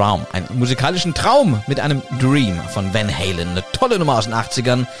einen musikalischen Traum mit einem Dream von Van Halen. Eine tolle Nummer aus den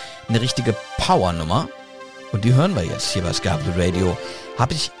 80ern, eine richtige Power-Nummer. Und die hören wir jetzt hier bei SkyBlueRadio.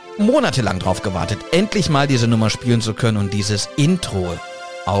 Habe ich monatelang drauf gewartet, endlich mal diese Nummer spielen zu können und dieses Intro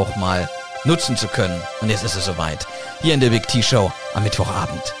auch mal nutzen zu können. Und jetzt ist es soweit. Hier in der Big T-Show am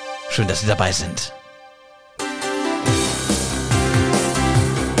Mittwochabend. Schön, dass Sie dabei sind.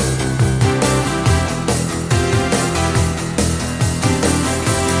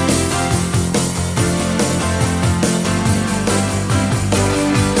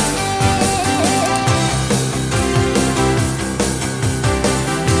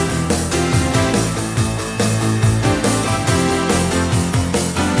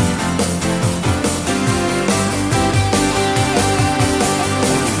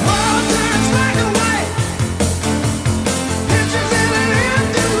 Like a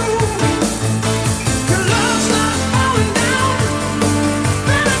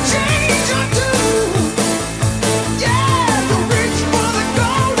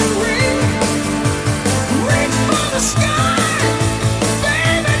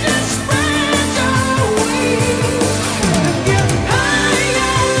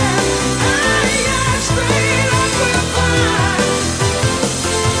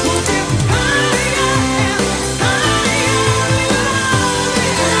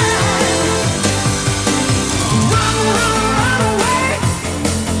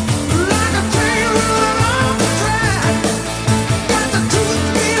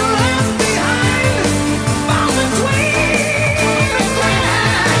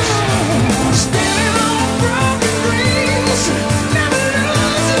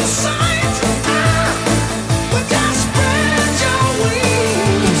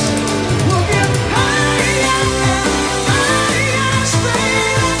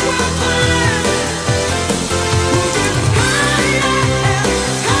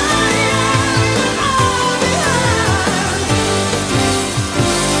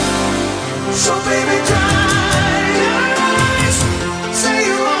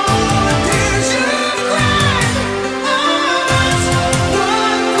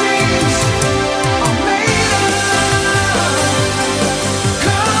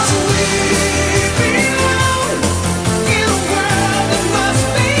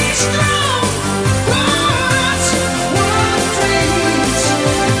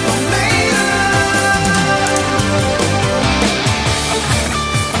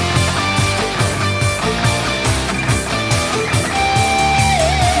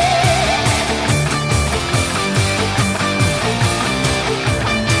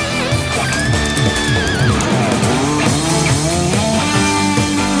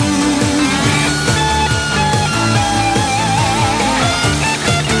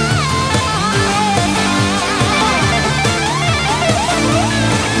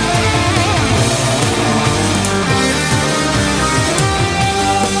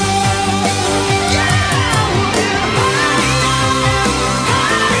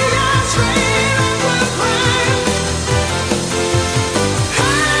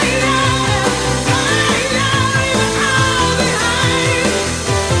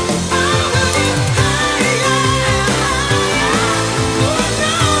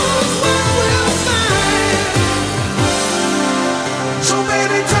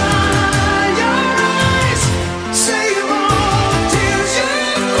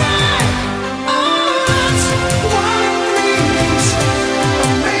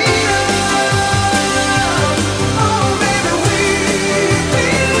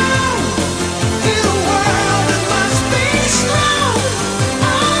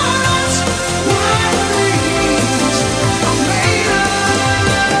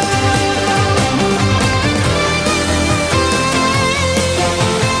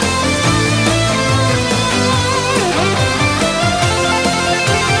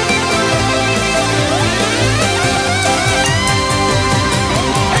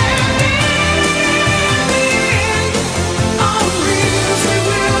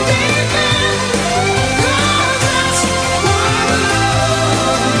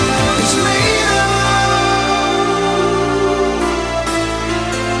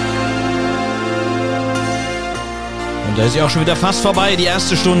ist ja auch schon wieder fast vorbei, die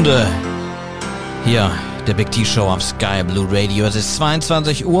erste Stunde. Hier, der Big T-Show auf SkyBlueRadio. Es ist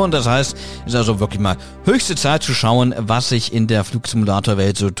 22 Uhr und das heißt, es ist also wirklich mal höchste Zeit zu schauen, was sich in der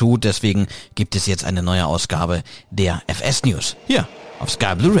Flugsimulatorwelt so tut. Deswegen gibt es jetzt eine neue Ausgabe der FS News. Hier, auf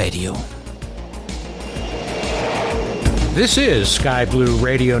SkyBlueRadio. This is Sky Blue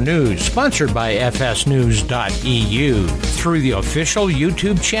Radio News, sponsored by fsnews.eu. Through the official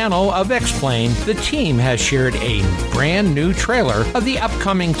YouTube channel of X-Plane, the team has shared a brand new trailer of the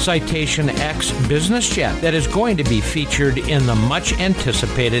upcoming Citation X business jet that is going to be featured in the much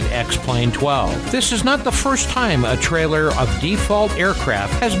anticipated X-Plane 12. This is not the first time a trailer of default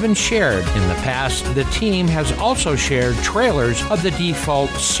aircraft has been shared. In the past, the team has also shared trailers of the default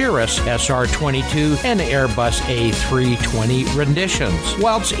Cirrus SR-22 and Airbus A320 renditions.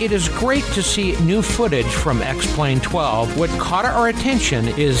 Whilst it is great to see new footage from X-Plane 12, what caught our attention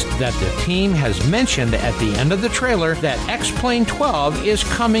is that the team has mentioned at the end of the trailer that X-Plane 12 is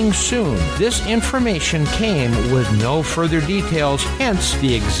coming soon. This information came with no further details, hence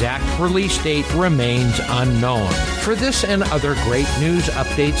the exact release date remains unknown. For this and other great news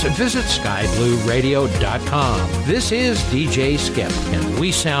updates, visit skyblueradio.com. This is DJ Skip, and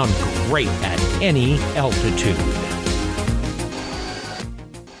we sound great at any altitude.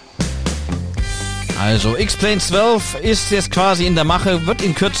 Also X-Plane 12 ist jetzt quasi in der Mache, wird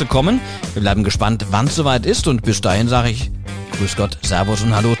in Kürze kommen. Wir bleiben gespannt, wann es soweit ist und bis dahin sage ich Grüß Gott, Servus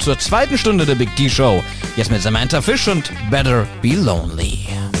und Hallo zur zweiten Stunde der Big T-Show. Jetzt mit Samantha Fish und Better Be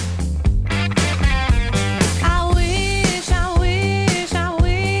Lonely.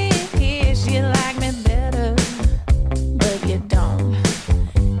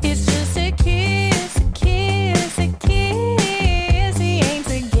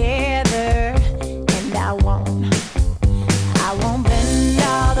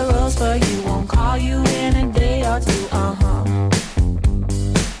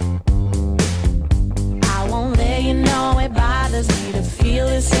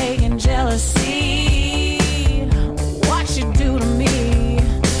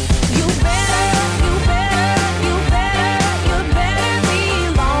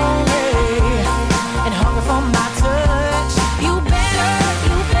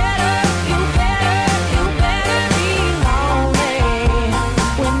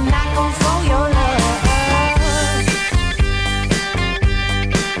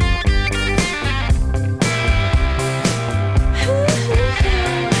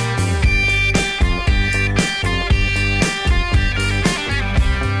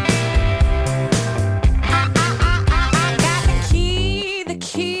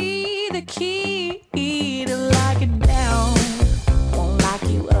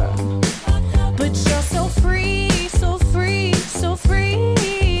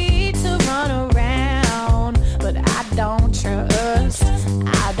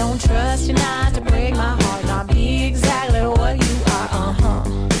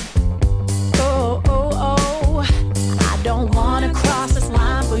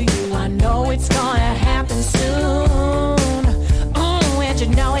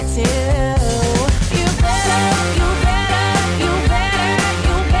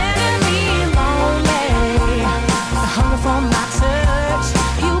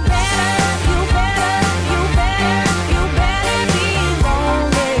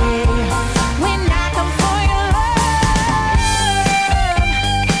 When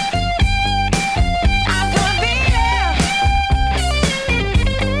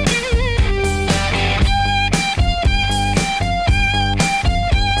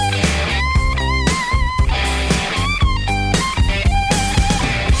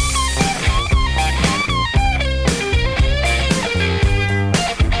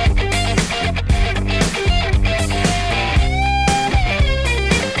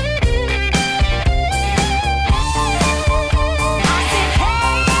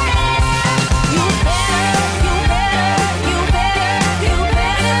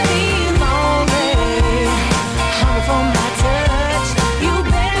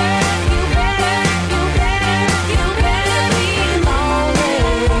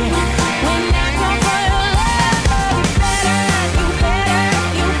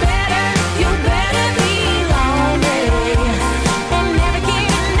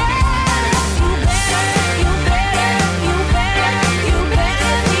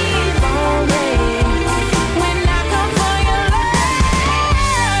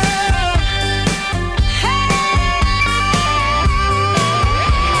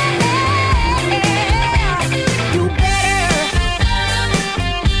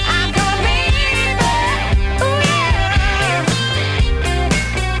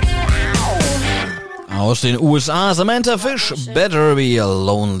aus den USA, Samantha Fish, Better Be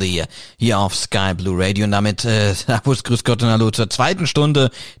Lonely, hier auf Sky Blue Radio. Und damit Servus, Grüß Gott und Hallo zur zweiten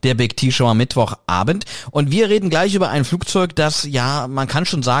Stunde der Big T-Show am Mittwochabend. Und wir reden gleich über ein Flugzeug, das, ja, man kann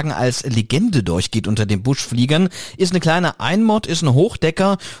schon sagen, als Legende durchgeht unter den Buschfliegern. Ist eine kleine Einmod, ist ein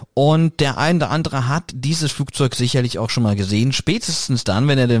Hochdecker und der ein oder andere hat dieses Flugzeug sicherlich auch schon mal gesehen. Spätestens dann,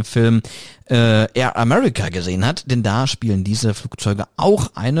 wenn er den Film Air America gesehen hat, denn da spielen diese Flugzeuge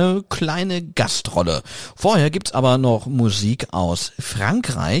auch eine kleine Gastrolle. Vorher gibt's aber noch Musik aus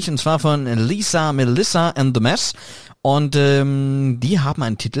Frankreich, und zwar von Lisa, Melissa and the Mess. Und die haben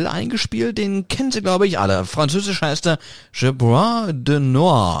einen Titel eingespielt, den kennen sie, glaube ich, alle. Französisch heißt er Je bois de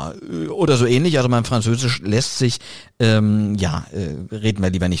noir oder so ähnlich. Also mein Französisch lässt sich, reden wir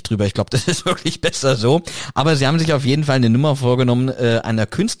lieber nicht drüber. Ich glaube, das ist wirklich besser so. Aber sie haben sich auf jeden Fall eine Nummer vorgenommen, einer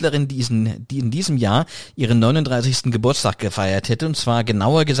Künstlerin, die in diesem Jahr ihren 39. Geburtstag gefeiert hätte. Und zwar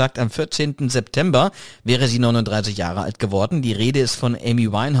genauer gesagt am 14. September wäre sie 39 Jahre alt geworden. Die Rede ist von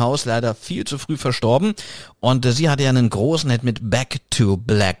Amy Winehouse, leider viel zu früh verstorben. Und sie hatte ja einen großen Hit mit Back to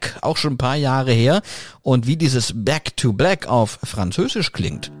Black, auch schon ein paar Jahre her. Und wie dieses Back to Black auf Französisch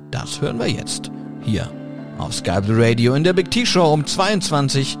klingt, das hören wir jetzt hier auf Sky Blue Radio in der Big T-Show um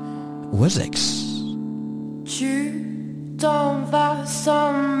 22:06 Uhr. Tu t'en vas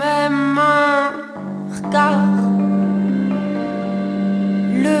sans même un regard.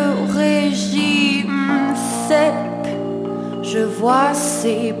 Le régime sec, je vois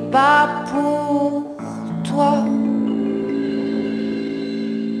c'est pas pour toi.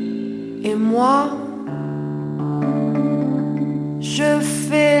 Et moi, je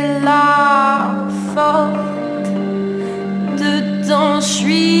fais la forte. Dedans, je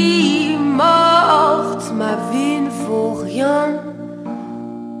suis morte. Ma vie ne vaut rien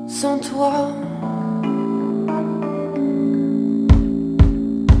sans toi.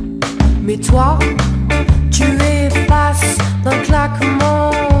 Mais toi, tu effaces d'un claquement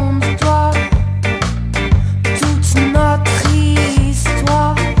de doigts toute notre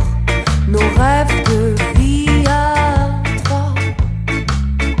histoire, nos rêves de vie à trois.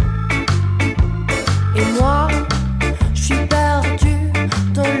 Et moi, je suis perdue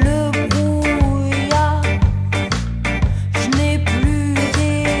dans le brouillard. Je n'ai plus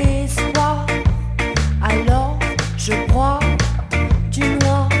d'espoir, alors je broie du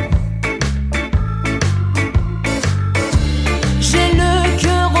noir. J'ai le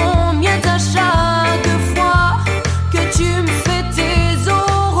cœur en miettes à chaque fois que tu me fais tes au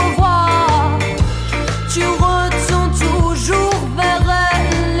revoir. Tu retournes toujours vers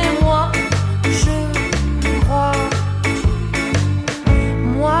elle et moi, je crois.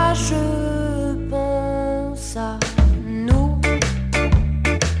 Moi je pense à nous.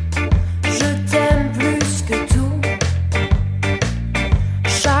 Je t'aime plus que tout.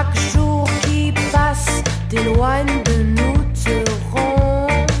 Chaque jour qui passe t'éloigne de nous, te rend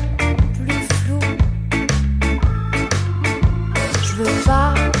plus flou. Je veux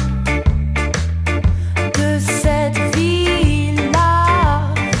pas de cette vie-là.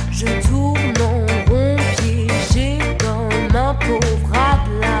 Je tourne en rond, piégé comme un pauvre rat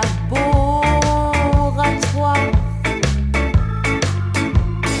de laboratoire.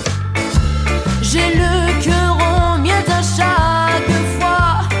 J'ai le cœur en miettes à chaque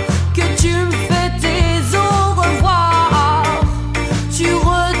fois que tu me fais tes au revoir. Tu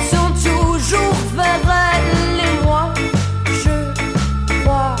retournes toujours vers elle et moi, je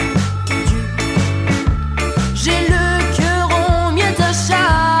crois du. J'ai le cœur en miettes à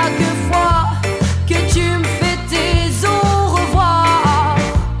chaque fois que tu me fais tes au revoir.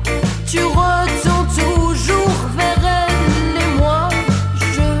 Tu retournes toujours vers elle et moi,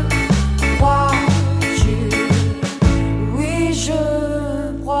 je crois du. Oui, je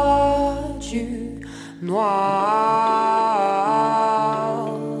crois du noir,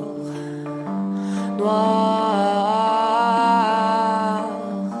 noir,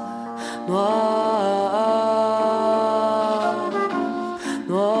 noir,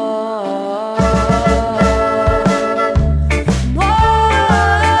 noir,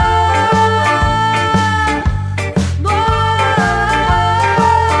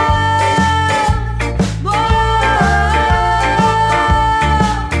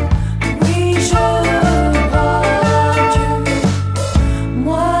 oui, je crois Dieu.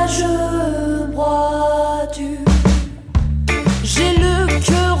 Moi je broie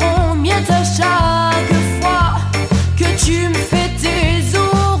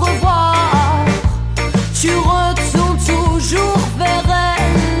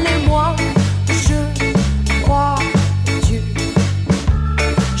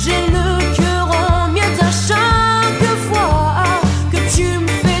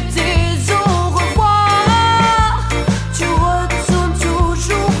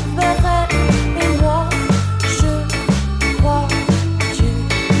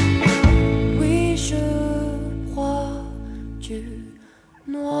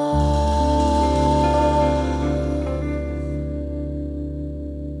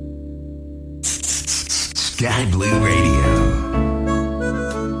Sky Blue Radio.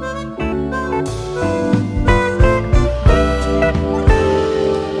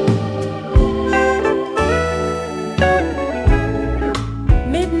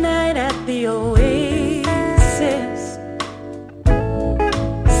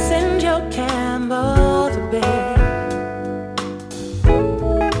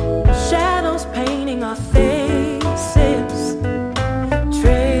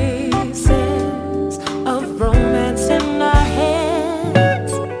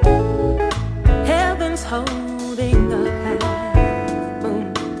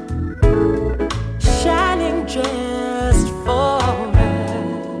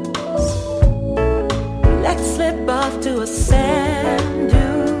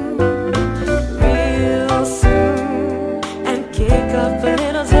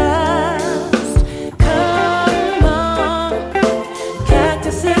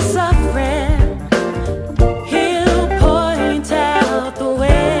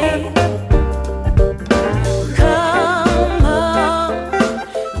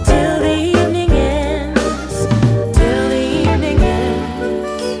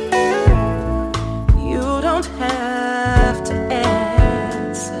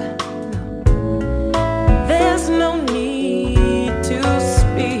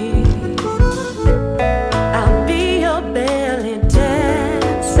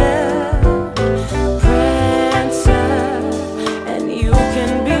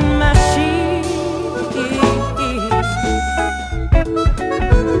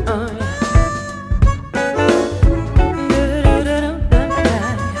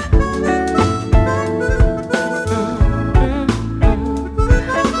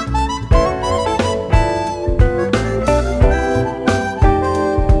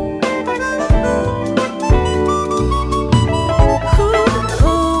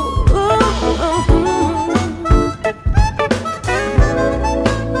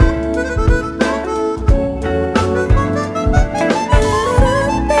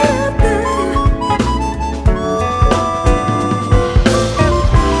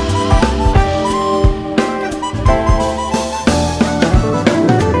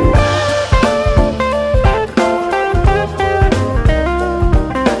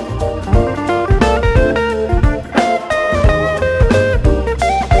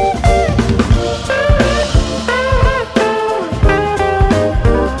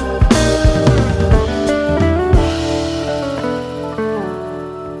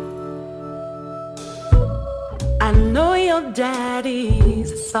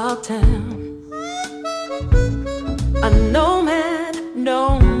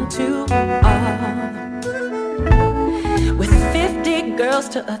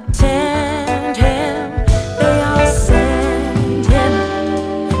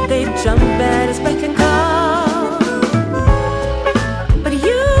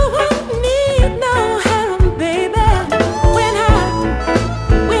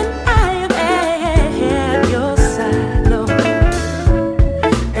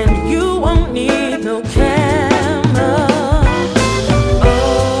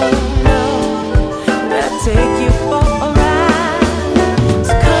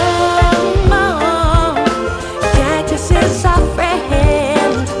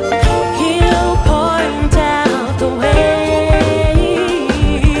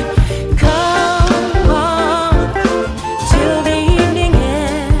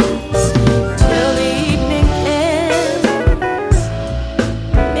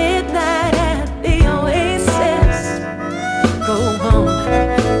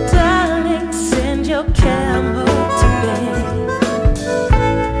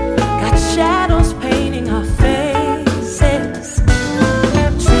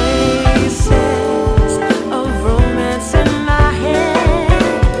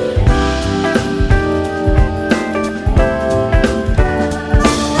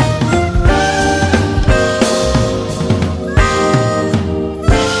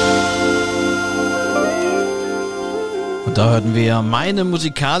 Meine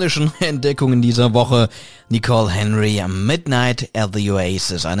musikalischen Entdeckungen dieser Woche: Nicole Henry, Midnight at the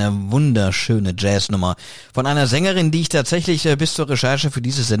Oasis, eine wunderschöne Jazznummer von einer Sängerin, die ich tatsächlich bis zur Recherche für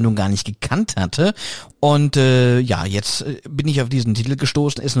diese Sendung gar nicht gekannt hatte. Und jetzt bin ich auf diesen Titel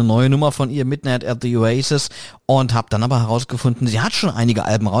gestoßen, ist eine neue Nummer von ihr, Midnight at the Oasis, und habe dann aber herausgefunden, sie hat schon einige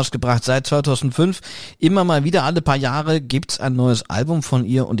Alben rausgebracht, seit 2005, immer mal wieder, alle paar Jahre gibt's ein neues Album von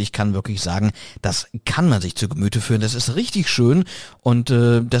ihr, und ich kann wirklich sagen, das kann man sich zu Gemüte führen, das ist richtig schön und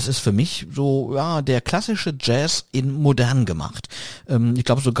das ist für mich so, ja, der klassische Jazz in modern gemacht. Ich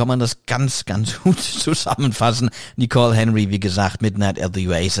glaube, so kann man das ganz, ganz gut zusammenfassen. Nicole Henry, wie gesagt, Midnight at the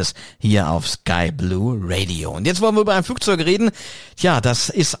Oasis hier auf SkyBlueRadio. Und jetzt wollen wir über ein Flugzeug reden. Ja, das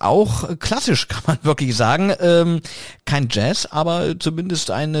ist auch klassisch, kann man wirklich sagen. Kein Jazz, aber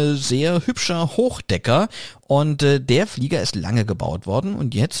zumindest ein sehr hübscher Hochdecker. Und der Flieger ist lange gebaut worden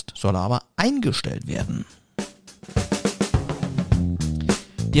und jetzt soll er aber eingestellt werden.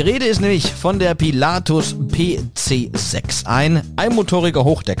 Die Rede ist nämlich von der Pilatus PC6, ein einmotoriger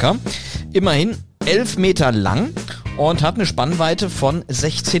Hochdecker, immerhin 11 Meter lang und hat eine Spannweite von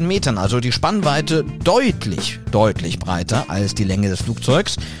 16 Metern, also die Spannweite deutlich breiter als die Länge des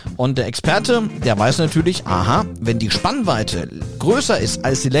Flugzeugs. Und der Experte, der weiß natürlich, aha, wenn die Spannweite größer ist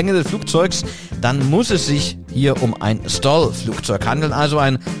als die Länge des Flugzeugs, dann muss es sich hier um ein Stall-Flugzeug handeln, also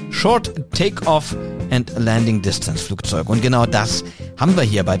ein Short Takeoff and Landing Distance Flugzeug. Und genau das haben wir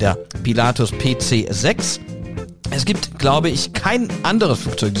hier bei der Pilatus PC6. Es gibt, glaube ich, kein anderes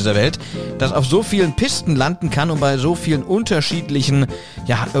Flugzeug dieser Welt, das auf so vielen Pisten landen kann und bei so vielen unterschiedlichen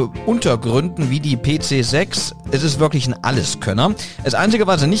Untergründen wie die PC6. Es ist wirklich ein Alleskönner. Das Einzige,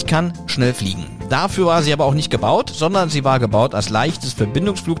 was sie nicht kann, schnell fliegen. Dafür war sie aber auch nicht gebaut, sondern sie war gebaut als leichtes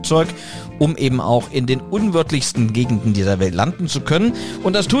Verbindungsflugzeug, um eben auch in den unwirtlichsten Gegenden dieser Welt landen zu können.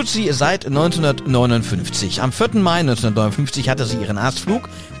 Und das tut sie seit 1959. Am 4. Mai 1959 hatte sie ihren Erstflug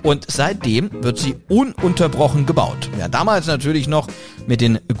und seitdem wird sie ununterbrochen gebaut. Ja, damals natürlich noch mit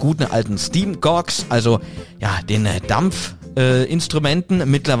den guten alten Steam Gorgs, also ja, den Dampfinstrumenten,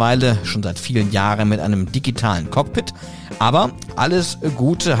 mittlerweile schon seit vielen Jahren mit einem digitalen Cockpit. Aber alles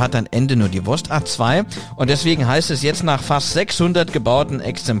Gute hat ein Ende, nur die Wurst A2. Und deswegen heißt es jetzt nach fast 600 gebauten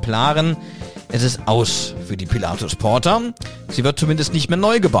Exemplaren, es ist aus für die Pilatus Porter. Sie wird zumindest nicht mehr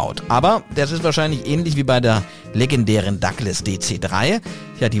neu gebaut. Aber das ist wahrscheinlich ähnlich wie bei der legendären Douglas DC-3.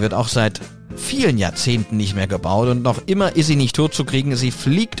 Ja, die wird auch seit vielen Jahrzehnten nicht mehr gebaut. Und noch immer ist sie nicht tot zu kriegen. Sie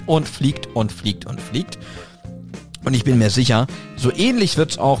fliegt und fliegt und fliegt und fliegt. Und ich bin mir sicher, so ähnlich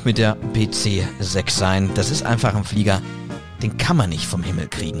wird es auch mit der PC6 sein. Das ist einfach ein Flieger, den kann man nicht vom Himmel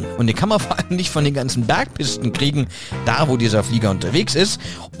kriegen. Und den kann man vor allem nicht von den ganzen Bergpisten kriegen, da wo dieser Flieger unterwegs ist.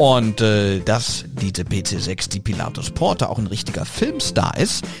 Und dass diese PC6, die Pilatus Porter, auch ein richtiger Filmstar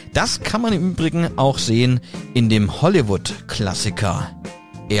ist, das kann man im Übrigen auch sehen in dem Hollywood-Klassiker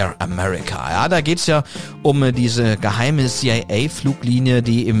Air America. Ja, da geht's ja um diese geheime CIA-Fluglinie,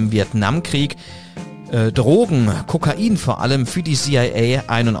 die im Vietnamkrieg Drogen, Kokain vor allem für die CIA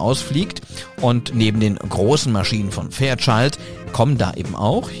ein- und ausfliegt. Und neben den großen Maschinen von Fairchild kommen da eben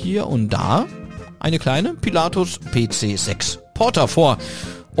auch hier und da eine kleine Pilatus PC6 Porter vor.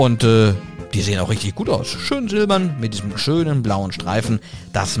 Und die sehen auch richtig gut aus. Schön silbern mit diesem schönen blauen Streifen.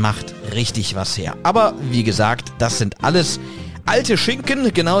 Das macht richtig was her. Aber wie gesagt, das sind alles alte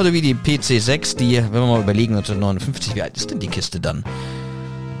Schinken, genauso wie die PC6, die, wenn wir mal überlegen, 1959, wie alt ist denn die Kiste dann?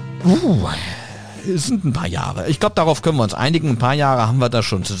 Es sind ein paar Jahre. Ich glaube, darauf können wir uns einigen. Ein paar Jahre haben wir da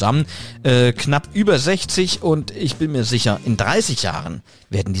schon zusammen. Knapp über 60 und ich bin mir sicher, in 30 Jahren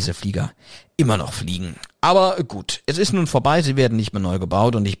werden diese Flieger immer noch fliegen. Aber gut, es ist nun vorbei, sie werden nicht mehr neu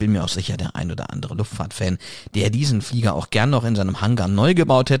gebaut und ich bin mir auch sicher, der ein oder andere Luftfahrtfan, der diesen Flieger auch gern noch in seinem Hangar neu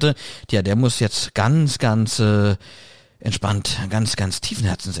gebaut hätte, ja, der muss jetzt ganz entspannt, ganz tiefen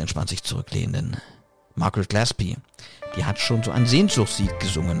Herzens entspannt sich zurücklehnen. Denn Margaret Gillespie, die hat schon so ein Sehnsuchtslied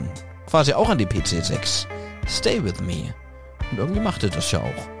gesungen. Quasi auch an die PC6. Stay with me. Und irgendwie machte das ja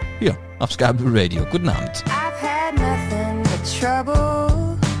auch. Hier, auf SkyBlueRadio. Guten Abend. I've had nothing but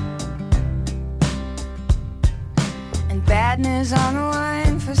trouble and bad news on the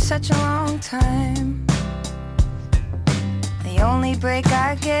line for such a long time. The only break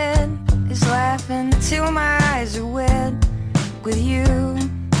I get is laughing till my eyes are wet with you.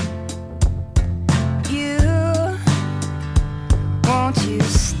 Won't you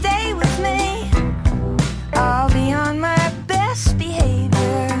stay with me? I'll be on my best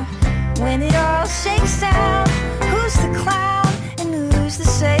behavior when it all shakes down. Who's the clown and who's the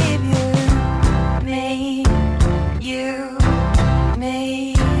savior? Me, you,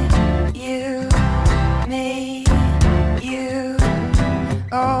 me, you, me, you.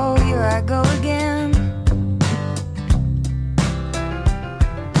 Oh, here I go again,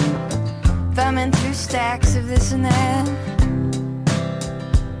 thumbing through stacks of this and that.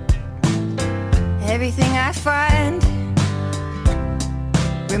 Everything I find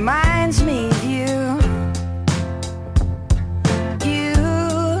reminds me of you.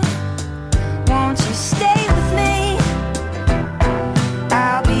 Won't you stay with me?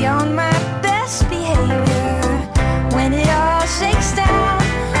 I'll be on my best behavior when it all shakes down.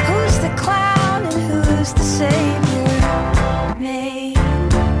 Who's the clown and who's the savior?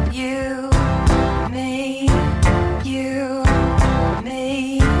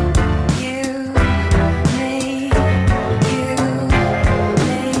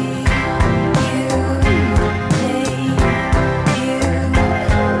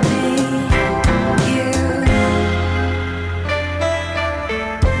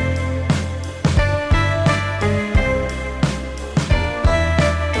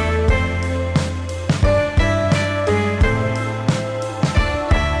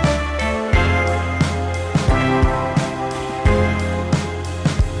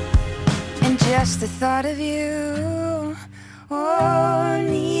 thought of you. Oh,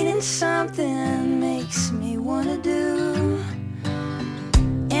 needing something makes me wanna do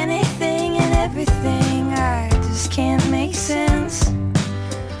anything and everything. I just can't make sense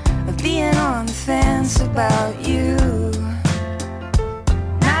of being on the fence about you.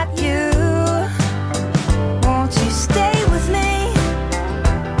 Not you. Won't you stay with me?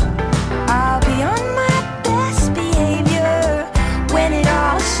 I'll be on my best behavior when it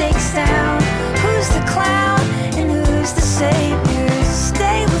all shakes down. Who's the clown and who's the savior?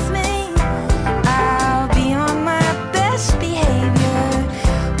 Stay with me. I'll be on my best behavior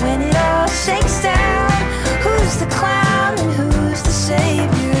when it all shakes down. Who's the clown and who's the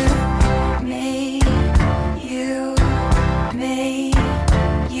savior? Me, you, me,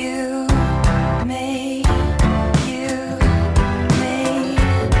 you, me, you, me, you, me,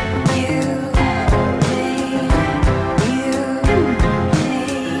 you,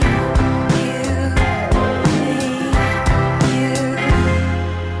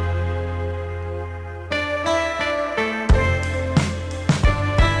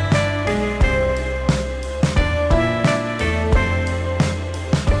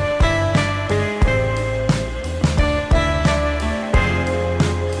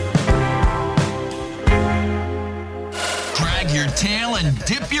 Drag your tail and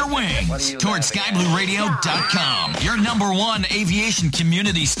dip your wings towards SkyBlueRadio.com, your number one aviation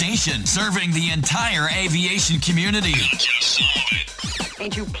community station, serving the entire aviation community.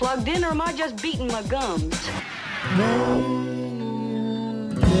 Ain't you plugged in, or am I just beating my gums? Never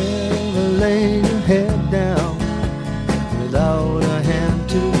lay your head down without a hand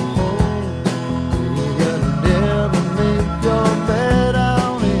to hold. You'll never make your bed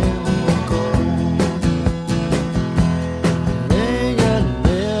out in the cold. And you'll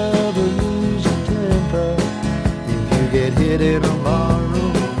never lose your temper if you get hit in a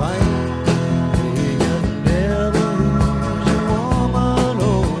barroom fight. You'll never lose your woman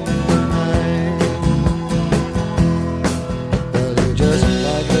overnight. But you're just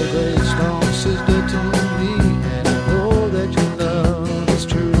like a great strong sister to me, and I know that your love is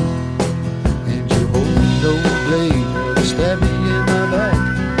true. And you hold no blade to stab me in my back.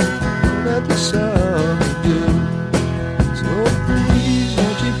 I know that the sun will do. So please,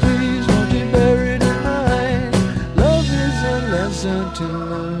 won't you bury it in mine? Love is a lesson to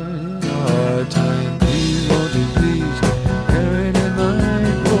learn in hard time. Please, won't you please bury it in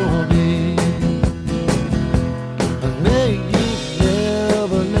mine for me? And may you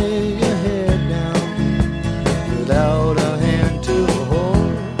never lay your head down without a hand to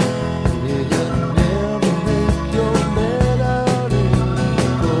hold. May you never make your bed out in the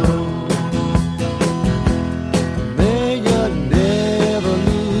cold. May you never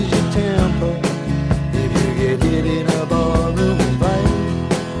lose your temper if you get hit in a barroom fight.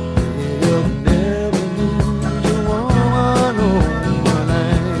 May you never lose your woman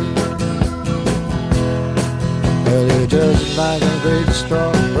overnight. Well, you're just like a great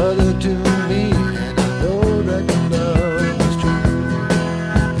strong brother to me, and I know that your love is true.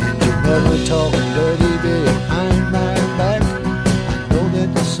 And you never talk dirty behind my back. I know that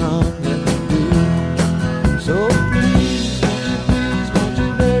the sun never do. So please, won't you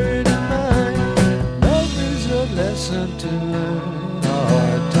bury it in mine? Love is a lesson to learn in a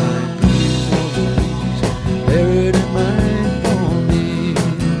hard time. Please, won't you please bury it in mine for me?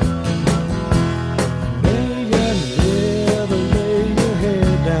 May you never lay your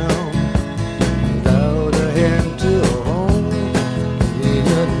head down without a hand to hold. May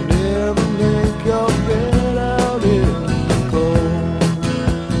you never make your bed out in the cold.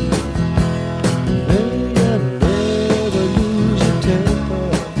 May you never lose your temper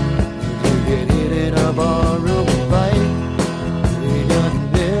if you get hit in a barroom fight. May you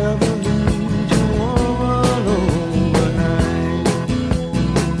never lose your woman overnight.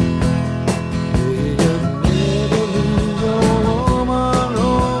 May you never lose your woman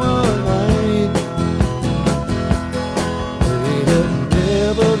overnight. May you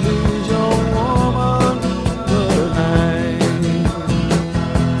never lose your woman overnight.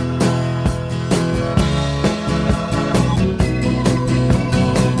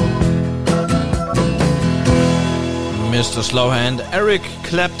 Mr. Slowhand, Eric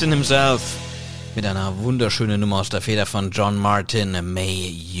Clapton himself, mit einer wunderschönen Nummer aus der Feder von John Martin, May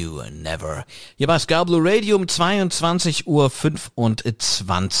You Never. Hier bei SkyBlueRadio um 22:25 Uhr.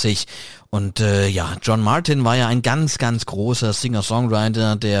 Und ja, John Martin war ja ein ganz, ganz großer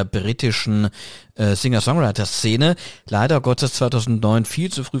Singer-Songwriter der britischen Singer-Songwriter-Szene. Leider Gottes 2009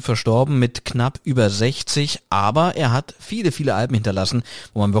 viel zu früh verstorben mit knapp über 60, aber er hat viele, viele Alben hinterlassen,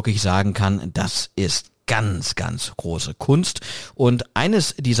 wo man wirklich sagen kann, das ist ganz, ganz große Kunst. Und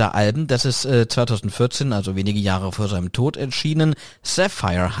eines dieser Alben, das ist 2014, also wenige Jahre vor seinem Tod erschienen,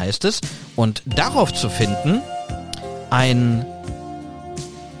 Sapphire heißt es. Und darauf zu finden, ein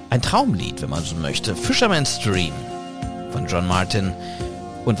Traumlied, wenn man so möchte, Fisherman's Dream von John Martin.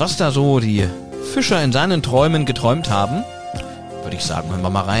 Und was da so die Fischer in seinen Träumen geträumt haben, würde ich sagen, hören wir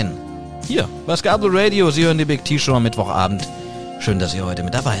mal rein. Hier, bei SkyBlueRadio, Sie hören die Big T-Show am Mittwochabend. Schön, dass Sie heute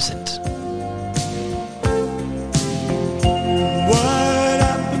mit dabei sind. What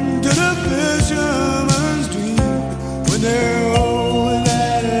happened to the fisherman's dream when they're old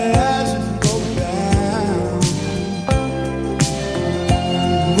that it hasn't go down?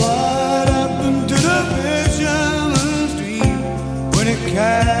 What happened to the fisherman's dream when it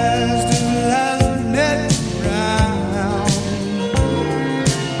cast his last net around?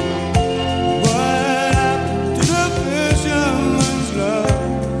 What happened to the fisherman's love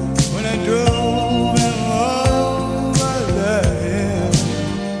when it drove him over the hill?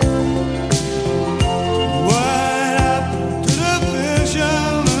 What happened to the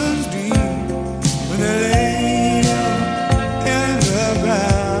fisherman's dream when they laid him in the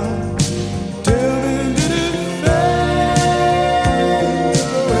ground? Tell me, did it fade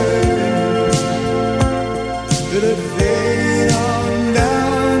away? Did it fade on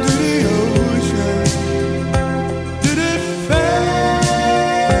down to the ocean? Did it fade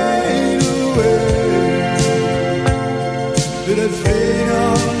away? Did it fade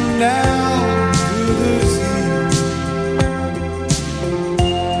on down to the sea?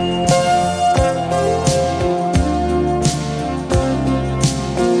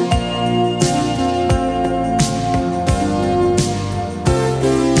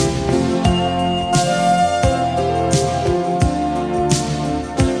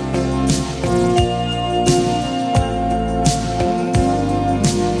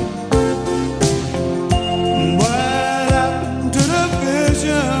 What happened to the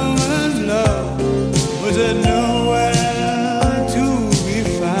fisherman's love? Was it nowhere to be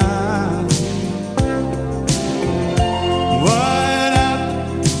found? What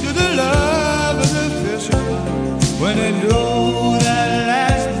happened to the love of the fisherman when it drove that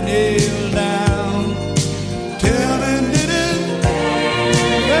last nail down? Tell me, did it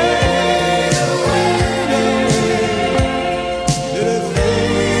fade away? Did it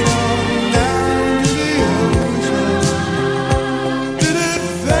fade on down to the ocean? Did it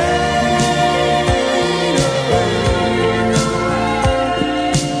fade away?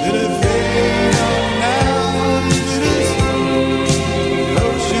 Did it fade on down to the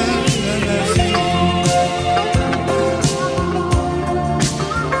ocean and the sea?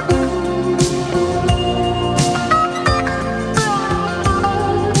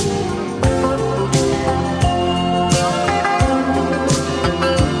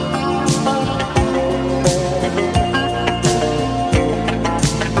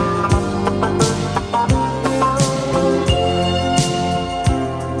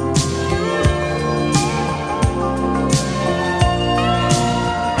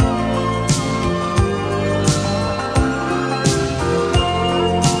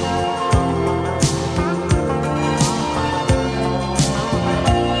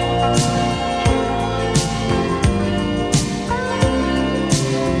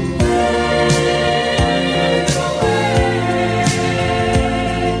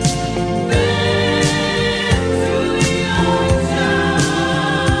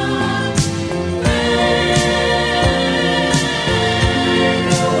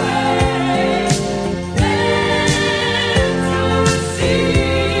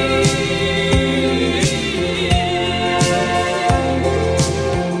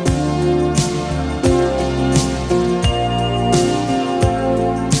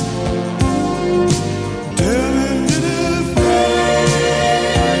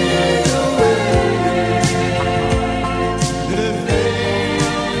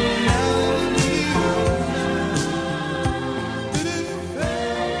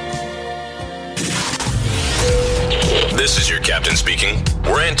 This is your captain speaking.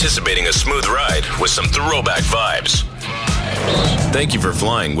 We're anticipating a smooth ride with some throwback vibes. Thank you for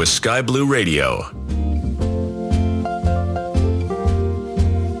flying with SkyBlueRadio.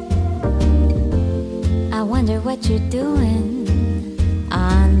 I wonder what you're doing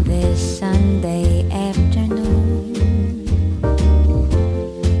on this Sunday afternoon.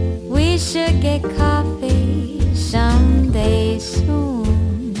 We should get coffee someday soon.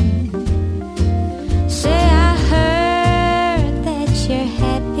 Say, I heard that you're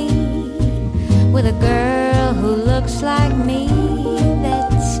happy with a girl who looks like me.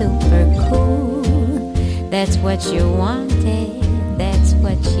 That's super cool. That's what you wanted. That's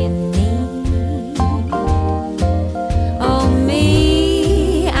what you need.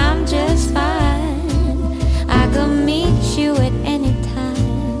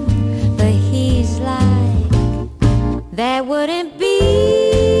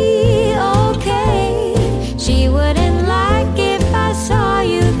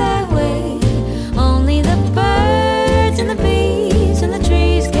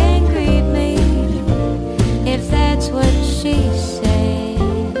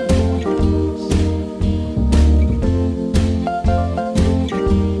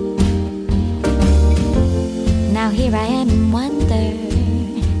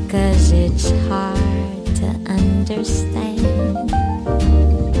 first thing.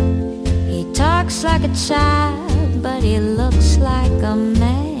 He talks like a child, but he looks like a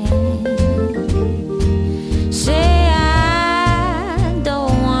man. Say I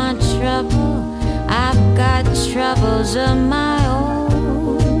don't want trouble, I've got troubles of my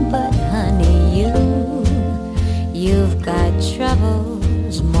own. But honey, you've got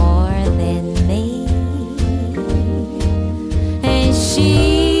troubles more than me. And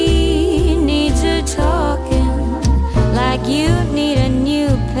she needs a talking like you need a new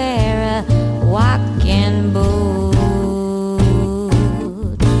pair of walking boots.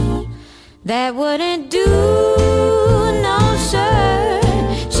 That wouldn't do, no sir.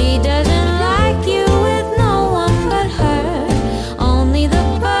 She doesn't like you with no one but her. Only the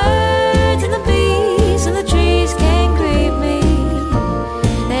birds and the bees and the trees can greet me.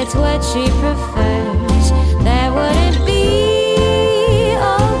 That's what she prefers. That wouldn't be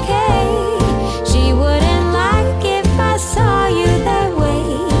okay. She wouldn't like if I saw you that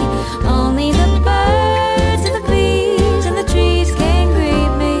way. Only the birds and the bees and the trees can greet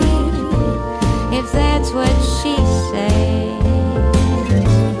me. If that's what she says.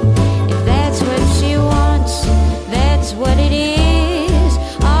 If that's what she wants, that's what it is.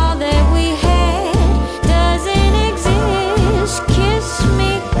 All that we had doesn't exist. Kiss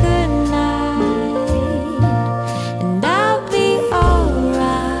me goodnight, and I'll be alright.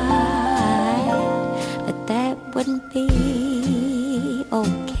 But that wouldn't be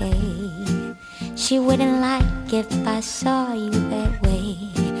okay. She wouldn't like if I saw you that way.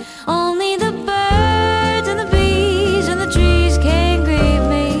 Only the birds and the bees and the trees can greet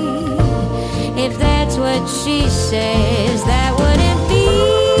me. If that's what she says, that wouldn't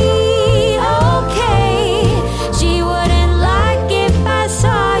be okay. She wouldn't like if I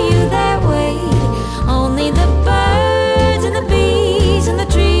saw you that way. Only the birds and the bees and the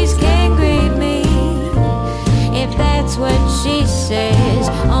trees can greet me. If that's what she says,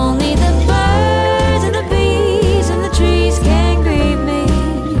 only the birds and the bees and the trees can greet me.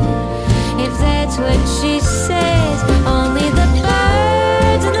 If that's what she says, only the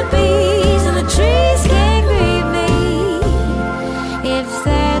birds and the bees and the trees can greet me. If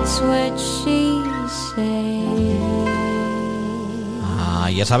that's what she says.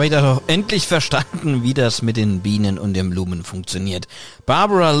 Jetzt habe ich das auch endlich verstanden, wie das mit den Bienen und den Blumen funktioniert.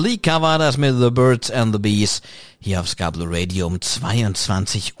 Barbara Leaker war das mit The Birds and the Bees hier auf SkyBlueRadio um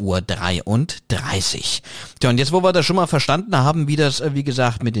 22:33 Uhr. Tja, und jetzt, wo wir das schon mal verstanden haben, wie das, wie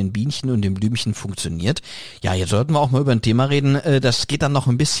gesagt, mit den Bienchen und den Blümchen funktioniert, ja, jetzt sollten wir auch mal über ein Thema reden, das geht dann noch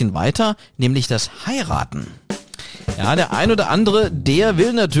ein bisschen weiter, nämlich das Heiraten. Ja, der ein oder andere, der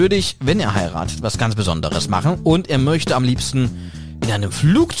will natürlich, wenn er heiratet, was ganz Besonderes machen und er möchte am liebsten in einem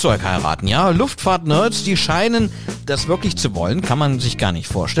Flugzeug heiraten. Ja, Luftfahrt-Nerds, die scheinen das wirklich zu wollen, kann man sich gar nicht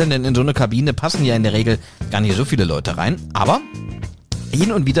vorstellen, denn in so eine Kabine passen ja in der Regel gar nicht so viele Leute rein, aber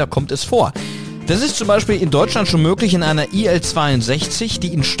hin und wieder kommt es vor. Das ist zum Beispiel in Deutschland schon möglich in einer IL-62,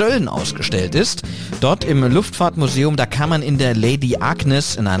 die in Stölln ausgestellt ist. Dort im Luftfahrtmuseum, da kann man in der Lady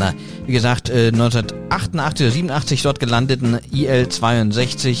Agnes, in einer, wie gesagt, 1988 oder 87 dort gelandeten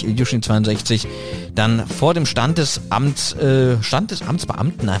IL-62, Ilyushin 62, dann vor dem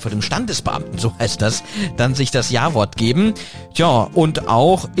Standesbeamten, so heißt das, dann sich das Ja-Wort geben. Tja, und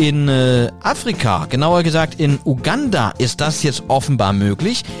auch in Afrika, genauer gesagt in Uganda, ist das jetzt offenbar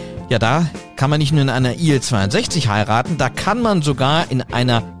möglich. Ja, da kann man nicht nur in einer IL-62 heiraten, da kann man sogar in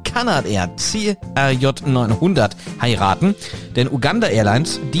einer Canadair CRJ 900 heiraten. Denn Uganda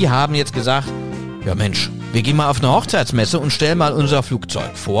Airlines, die haben jetzt gesagt, ja Mensch, wir gehen mal auf eine Hochzeitsmesse und stellen mal unser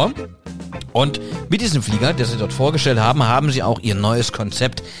Flugzeug vor. Und mit diesem Flieger, das sie dort vorgestellt haben, haben sie auch ihr neues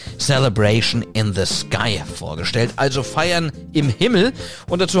Konzept Celebration in the Sky vorgestellt. Also Feiern im Himmel.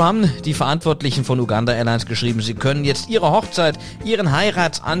 Und dazu haben die Verantwortlichen von Uganda Airlines geschrieben, sie können jetzt ihre Hochzeit, ihren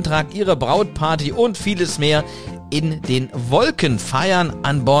Heiratsantrag, ihre Brautparty und vieles mehr in den Wolken feiern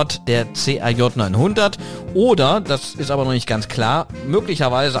an Bord der CRJ 900 oder, das ist aber noch nicht ganz klar,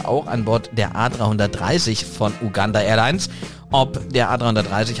 möglicherweise auch an Bord der A330 von Uganda Airlines. Ob der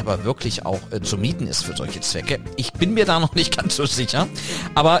A330 aber wirklich auch zu mieten ist für solche Zwecke, ich bin mir da noch nicht ganz so sicher.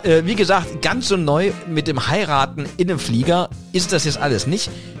 Aber wie gesagt, ganz so neu mit dem Heiraten in einem Flieger ist das jetzt alles nicht.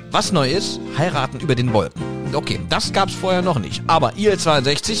 Was neu ist, heiraten über den Wolken. Okay, das gab es vorher noch nicht. Aber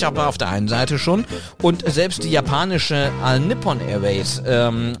IL-62 aber auf der einen Seite schon und selbst die japanische Nippon Airways,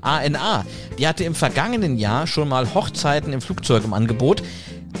 ANA, die hatte im vergangenen Jahr schon mal Hochzeiten im Flugzeug im Angebot.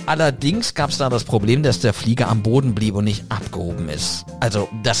 Allerdings gab es da das Problem, dass der Flieger am Boden blieb und nicht abgehoben ist. Also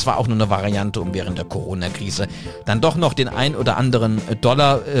das war auch nur eine Variante, um während der Corona-Krise dann doch noch den ein oder anderen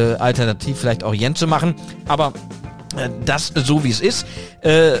Dollar, alternativ vielleicht auch Yen zu machen. Aber das so wie es ist.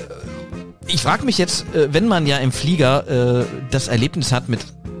 Ich frage mich jetzt, wenn man ja im Flieger das Erlebnis hat mit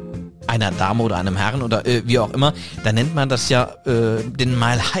einer Dame oder einem Herrn oder wie auch immer, dann nennt man das ja den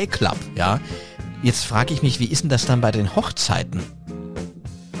Mile High Club, ja. Jetzt frage ich mich, wie ist denn das dann bei den Hochzeiten?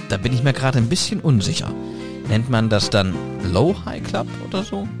 Da bin ich mir gerade ein bisschen unsicher. Nennt man das dann Low High Club oder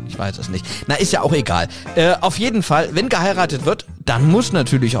so? Ich weiß es nicht. Na, ist ja auch egal. Auf jeden Fall, wenn geheiratet wird, dann muss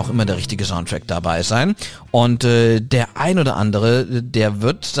natürlich auch immer der richtige Soundtrack dabei sein. Und der ein oder andere, der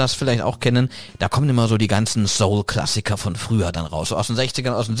wird das vielleicht auch kennen, da kommen immer so die ganzen Soul-Klassiker von früher dann raus. So aus den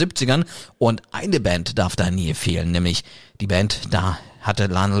 60ern, aus den 70ern. Und eine Band darf da nie fehlen, nämlich die Band, da hatte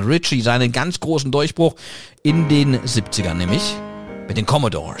Lionel Richie seinen ganz großen Durchbruch in den 70ern, nämlich mit den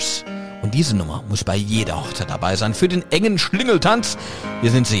Commodores. Und diese Nummer muss bei jeder Hochzeit dabei sein für den engen Schlingeltanz. Hier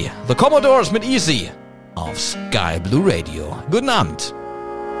sind sie, The Commodores mit Easy auf SkyBlueRadio. Guten Abend.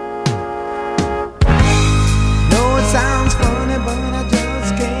 No, it sounds funny, but I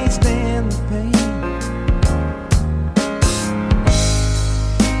just can't stand the pain.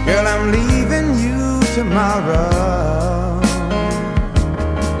 Girl, I'm leaving you tomorrow.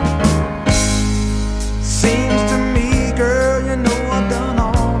 Seems to me, girl, you know I've done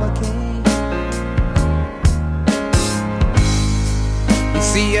all I can. You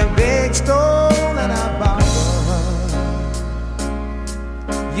see a big store and I bought her.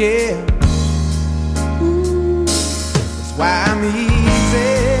 Yeah. Ooh, that's why I'm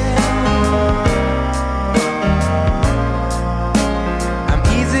easy. I'm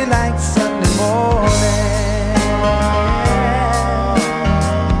easy like Sunday morning.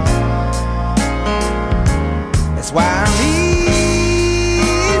 That's why I'm easy.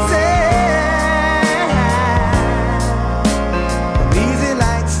 I'm easy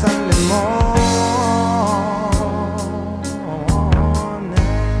like Sunday morning.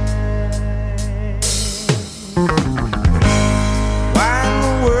 Why in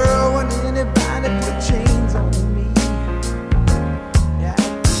the world would anybody put chains on me? Yeah.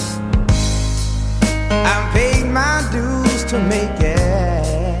 I paid my dues to make it.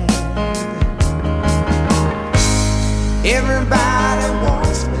 Everybody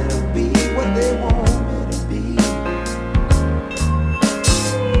wants me to be what they want me to be.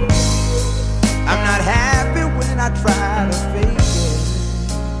 I'm not happy when I try to fake it.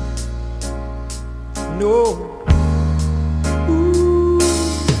 No. Ooh,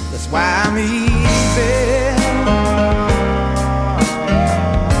 that's why I'm easy.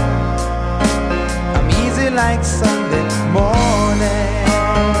 I'm easy like Sunday morning.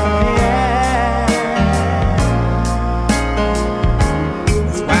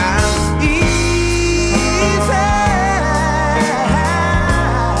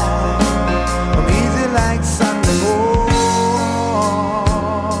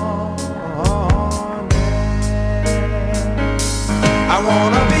 I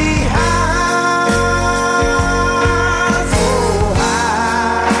wanna be high, so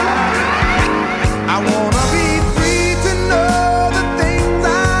high. I wanna be free to know the things I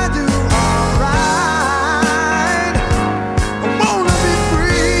do are right. I wanna be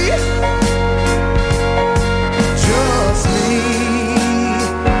free, just me,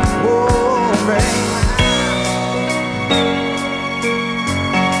 oh baby.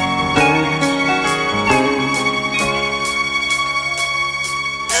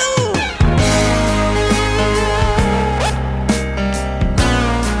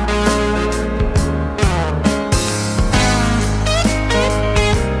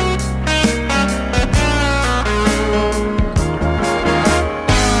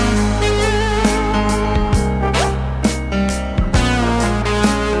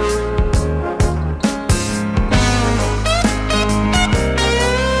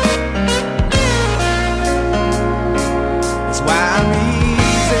 That's why I'm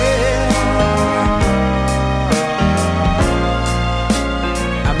easy.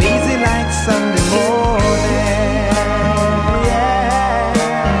 I'm easy like Sunday morning. Yeah.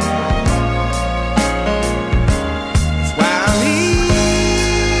 That's why I'm easy.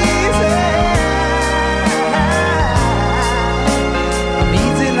 I'm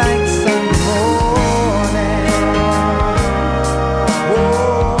easy like Sunday morning.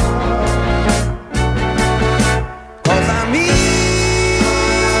 Whoa. 'Cause I'm easy.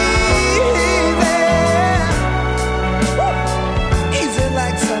 Easy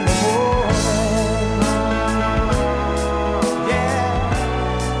like Sunday morning. Yeah.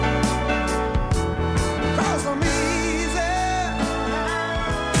 'Cause I'm easy.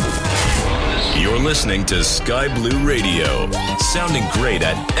 You're listening to Sky Blue Radio, sounding great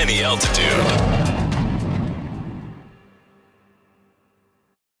at any altitude.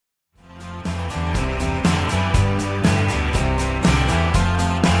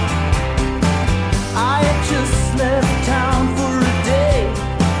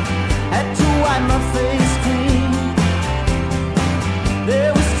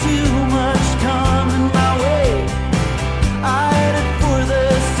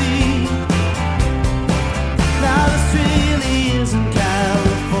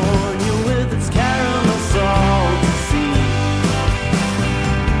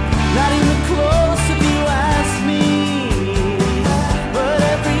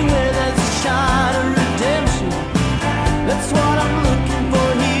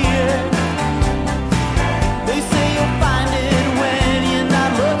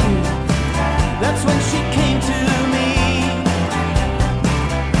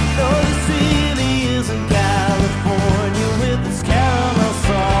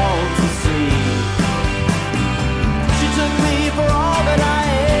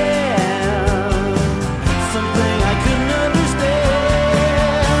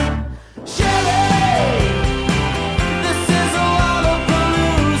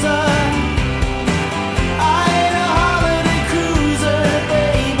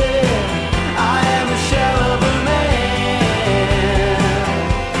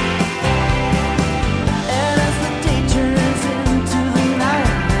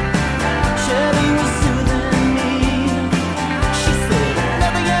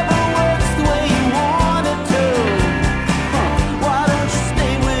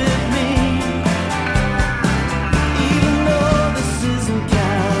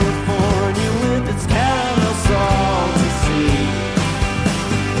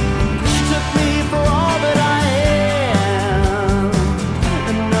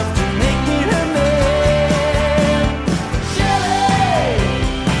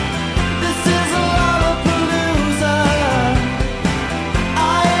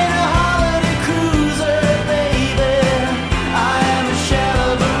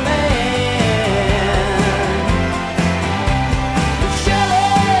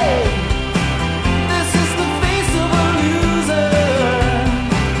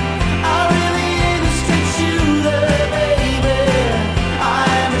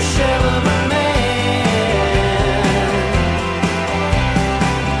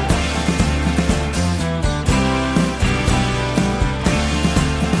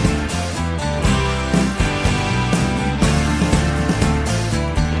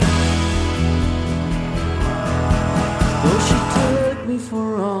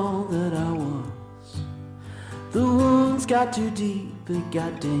 for all that I was. The wounds got too deep, it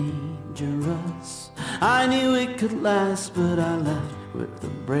got dangerous. I knew it could last, but I left with the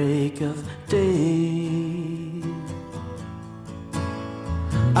break of day.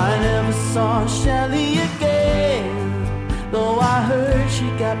 I never saw Shelley again, though I heard she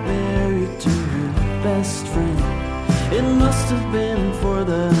got married to her best friend. It must have been for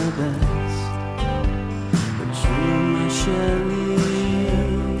the best, but you're my Shelley,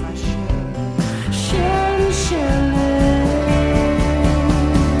 Shelley, Shelley.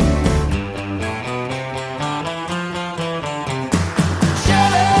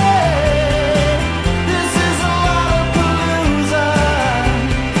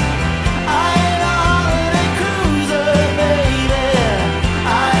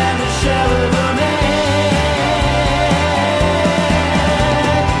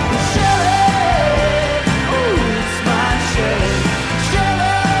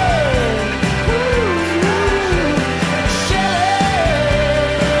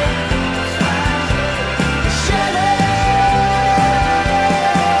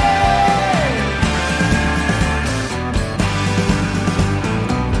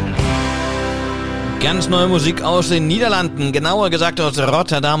 Ganz neue Musik aus den Niederlanden, genauer gesagt aus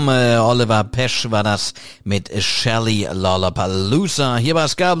Rotterdam. Oliver Pesch war das mit Shelley Lollapalooza hier bei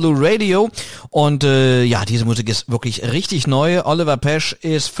SkyBlueRadio. Und ja, diese Musik ist wirklich richtig neu. Oliver Pesch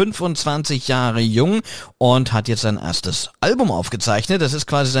ist 25 Jahre jung und hat jetzt sein erstes Album aufgezeichnet. Das ist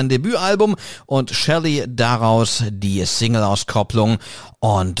quasi sein Debütalbum und Shelley daraus die Single-Auskopplung.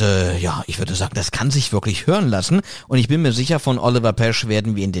 Und ja, ich würde sagen, das kann sich wirklich hören lassen. Und ich bin mir sicher, von Oliver Pesch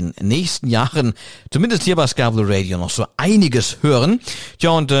werden wir in den nächsten Jahren, zumindest hier bei SkyBlueRadio, noch so einiges hören. Tja,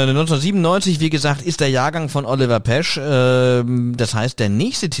 und 1997, wie gesagt, ist der Jahrgang von Oliver Pesch. Das heißt, der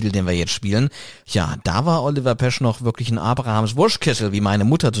nächste Titel, den wir jetzt spielen, ja, da war Oliver Pesch noch wirklich ein Abrahams Wurschkessel, wie meine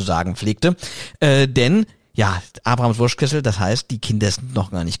Mutter zu sagen pflegte. Denn ja, Abrahams Wurschkessel, das heißt, die Kinder sind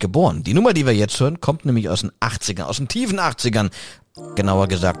noch gar nicht geboren. Die Nummer, die wir jetzt hören, kommt nämlich aus den 80ern, aus den tiefen 80ern. Genauer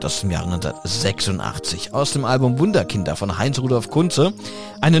gesagt aus dem Jahr 1986. Aus dem Album Wunderkinder von Heinz-Rudolf Kunze.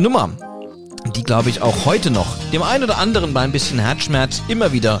 Eine Nummer, die, glaube ich, auch heute noch dem einen oder anderen bei ein bisschen Herzschmerz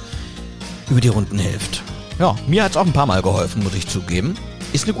immer wieder über die Runden hilft. Ja, mir hat es auch ein paar Mal geholfen, muss ich zugeben.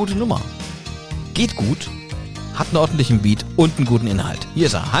 Ist eine gute Nummer. Geht gut. Hat einen ordentlichen Beat und einen guten Inhalt. Hier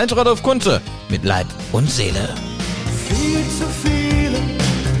ist er, Heinz-Rudolf Kunze mit Leib und Seele. Viel zu viele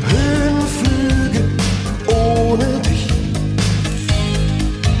Höhenflüge ohne dich.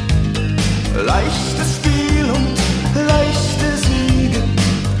 Leichtes Spiel und leichte Siege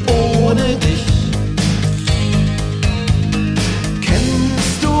ohne dich.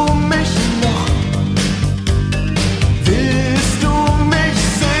 Kennst du mich noch? Willst du mich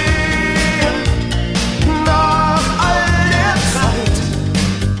sehen? Nach all der Zeit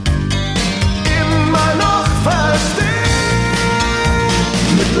immer noch verstehen.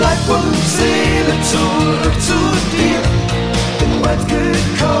 Mit Leib und Seele zurück zu dir. Bin weit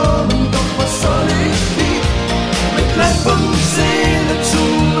gekommen, doch was soll ich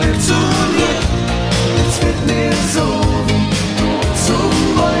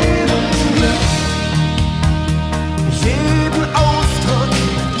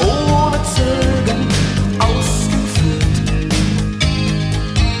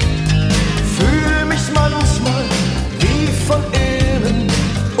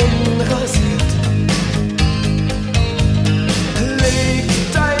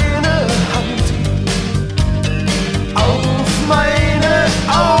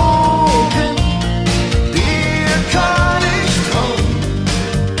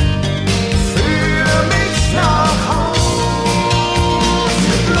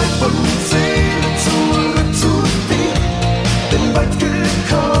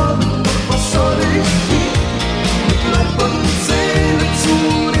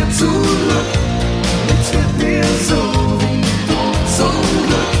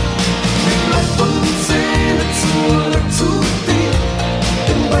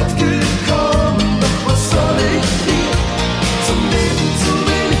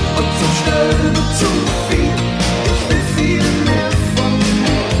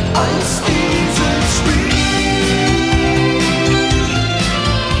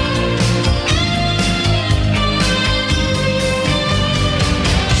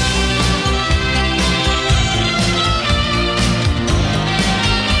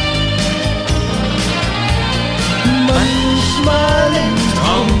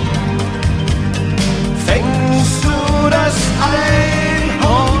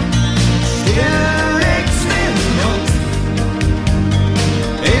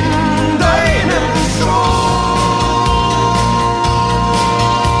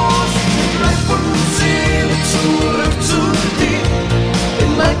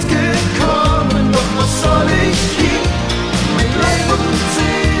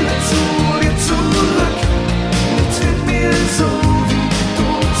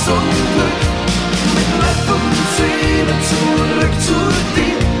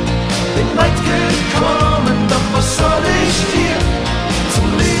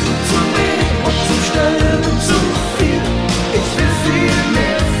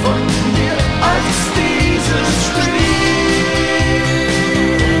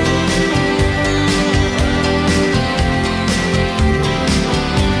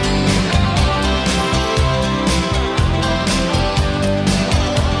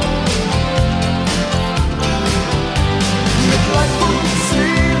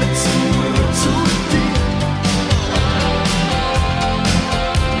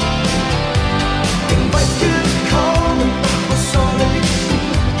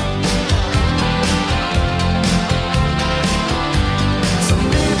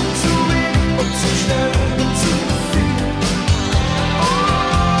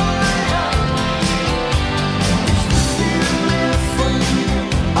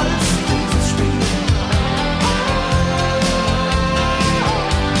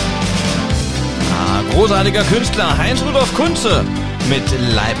großartiger Künstler Heinz-Rudolf Kunze mit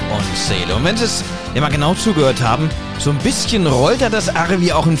Leib und Seele. Und wenn Sie es immer genau zugehört haben, so ein bisschen rollt er das R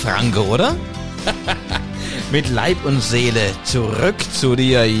wie auch ein Franke, oder? Mit Leib und Seele zurück zu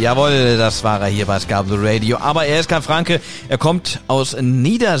dir. Jawohl, das war er hier bei SkyBlueRadio. Aber er ist kein Franke, er kommt aus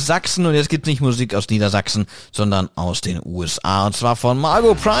Niedersachsen und jetzt gibt es nicht Musik aus Niedersachsen, sondern aus den USA. Und zwar von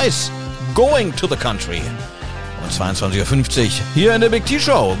Margot Price, Going to the Country. Und 22.50 Uhr hier in der Big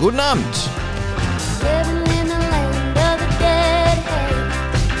T-Show. Guten Abend.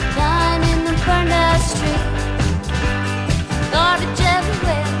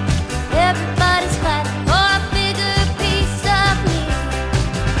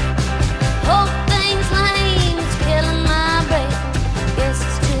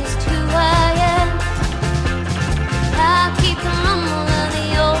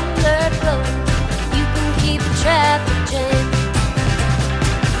 Traffic jam.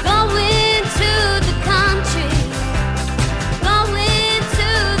 Going to the country. Going to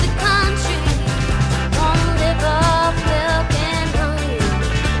the country. Gonna live off milk and honey.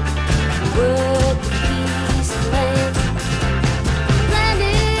 Work the piece of land.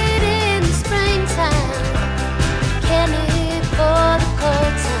 Planted in the springtime. Can it for the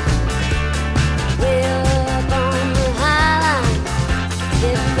cold time. Way up on the high line.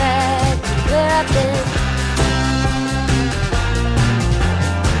 Getting back to where I've been.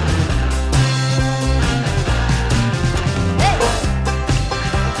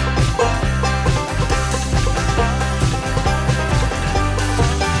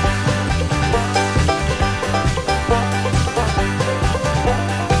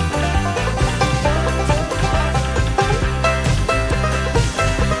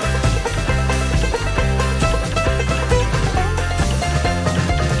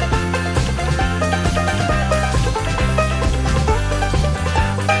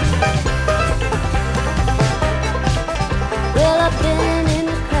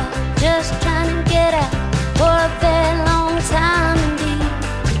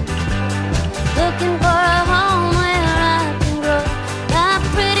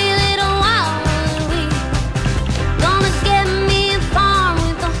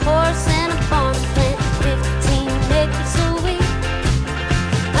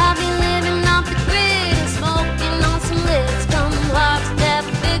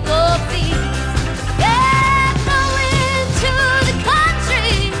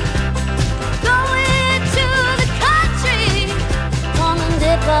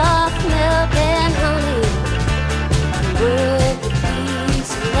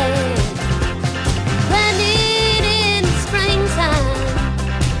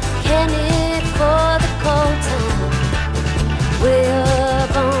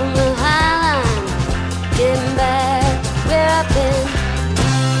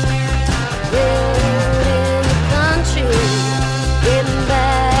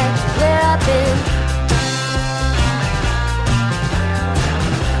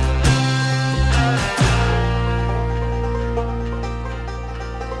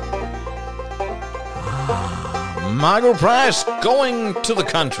 Margot Price, Going to the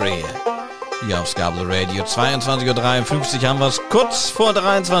Country. Hier auf SkyBlueRadio. 22.53 Uhr haben wir es, kurz vor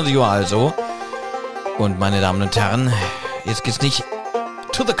 23 Uhr also. Und meine Damen und Herren, jetzt geht's nicht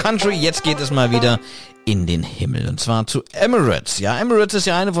to the country, jetzt geht es mal wieder in den Himmel. Und zwar zu Emirates. Ja, Emirates ist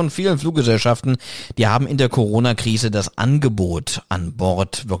ja eine von vielen Fluggesellschaften, die haben in der Corona-Krise das Angebot an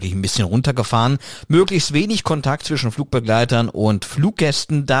Bord wirklich ein bisschen runtergefahren. Möglichst wenig Kontakt zwischen Flugbegleitern und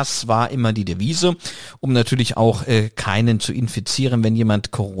Fluggästen, das war immer die Devise, um natürlich auch keinen zu infizieren, wenn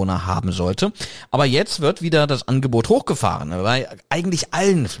jemand Corona haben sollte. Aber jetzt wird wieder das Angebot hochgefahren, bei eigentlich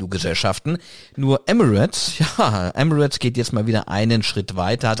allen Fluggesellschaften. Nur Emirates, ja, Emirates geht jetzt mal wieder einen Schritt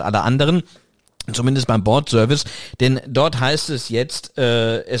weiter als alle anderen. Zumindest beim Bordservice, denn dort heißt es jetzt,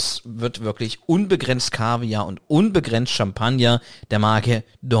 es wird wirklich unbegrenzt Kaviar und unbegrenzt Champagner der Marke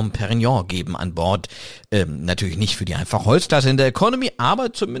Dom Perignon geben an Bord. Natürlich nicht für die einfach Holzklasse in der Economy,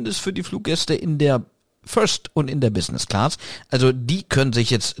 aber zumindest für die Fluggäste in der First und in der Business Class. Also die können sich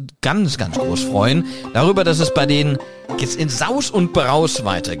jetzt ganz, ganz groß freuen darüber, dass es bei denen jetzt in Saus und Braus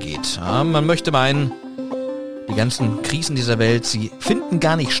weitergeht. Ja, man möchte meinen, die ganzen Krisen dieser Welt, sie finden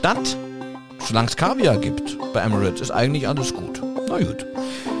gar nicht statt. Solange es Kaviar gibt bei Emirates, ist eigentlich alles gut. Na gut.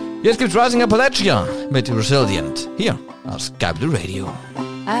 Jetzt gibt's Rising Appalachia mit Resilient. Hier auf SkyBlueRadio.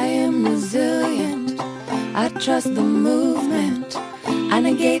 I am resilient. I trust the movement. I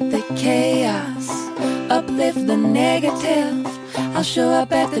negate the chaos. Uplift the negative. I'll show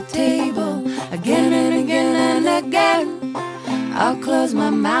up at the table again and again and again. I'll close my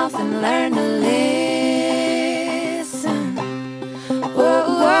mouth and learn to listen. Whoa,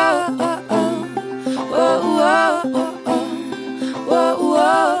 whoa, whoa, whoa.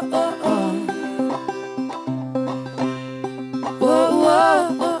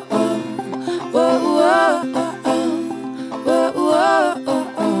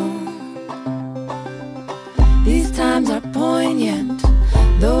 These times are poignant,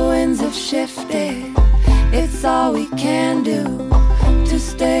 the winds have shifted. It's all we can do to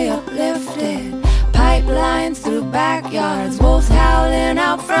stay uplifted. Pipelines through backyards, wolves howling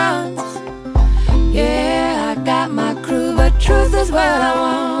out fronts. Yeah, I got my crew, but truth is what I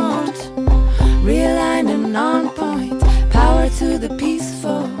want. Realigned and on point, power to the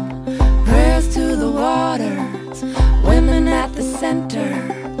peaceful, prayers to the waters, women at the center,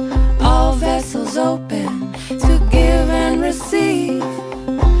 all vessels open to give and receive.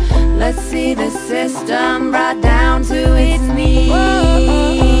 Let's see the system brought down to its knees.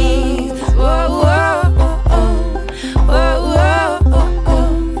 Whoa, whoa, whoa, whoa, whoa, whoa, whoa,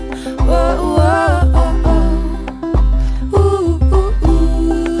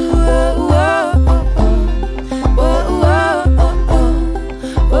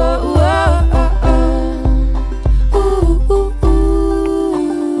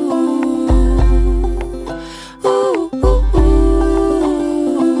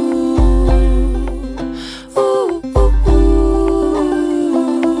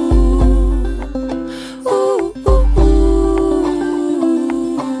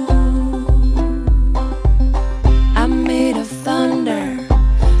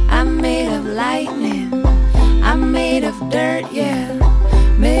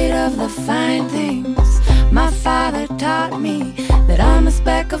 fine things. My father taught me that I'm a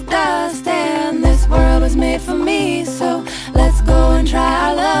speck of dust and this world was made for me. So let's go and try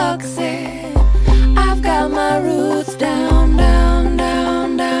our luck. Said I've got my roots down, down,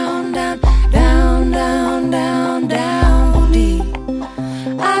 down, down, down, down, down, down, down deep.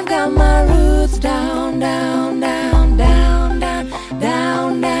 I've got my roots down, down, down, down, down,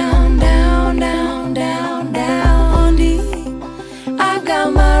 down, down, down, down, down, down deep. I've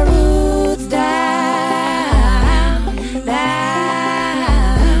got my roots down,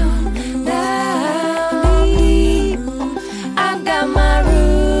 down, down deep. I've got my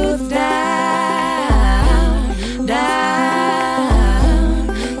roots down, down,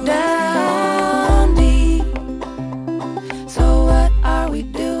 down deep. So what are we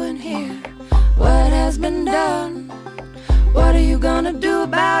doing here? What has been done? What are you gonna do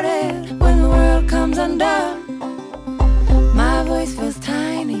about it when the world comes undone? My voice feels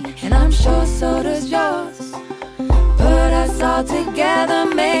tiny, and I'm sure so does yours. Put us all together,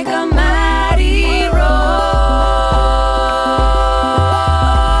 make a mighty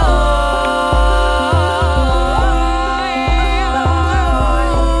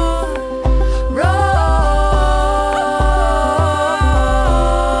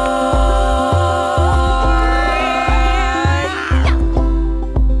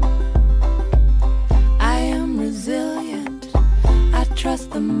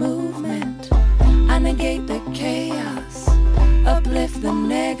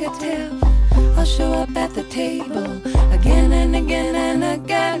I'll show up at the table again and again and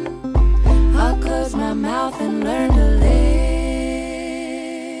again. I'll close my mouth and learn to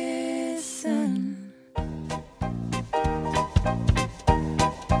listen.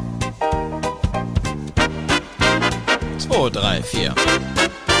 Zwei, drei, vier.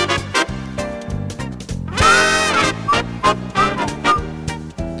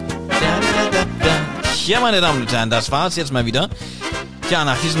 Ja, meine Damen und Herren, das war's jetzt mal wieder. Ja,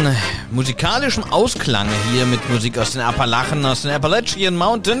 nach diesem musikalischen Ausklang hier mit Musik aus den Appalachen, aus den Appalachian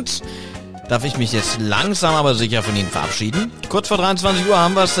Mountains, darf ich mich jetzt langsam aber sicher von Ihnen verabschieden. Kurz vor 23 Uhr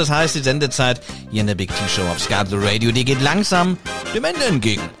haben wir es, das heißt, die Sendezeit hier in der Big T-Show auf SkyBlueRadio, die geht langsam dem Ende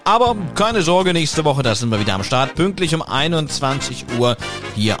entgegen. Aber keine Sorge, nächste Woche, da sind wir wieder am Start, pünktlich um 21 Uhr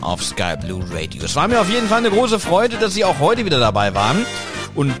hier auf SkyBlueRadio. Es war mir auf jeden Fall eine große Freude, dass Sie auch heute wieder dabei waren.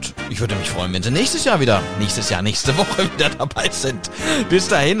 Und ich würde mich freuen, wenn Sie nächste Woche wieder dabei sind. Bis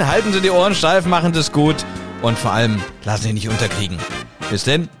dahin, halten Sie die Ohren steif, machen Sie es gut und vor allem, lassen Sie nicht unterkriegen. Bis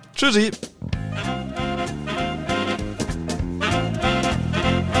denn, tschüssi.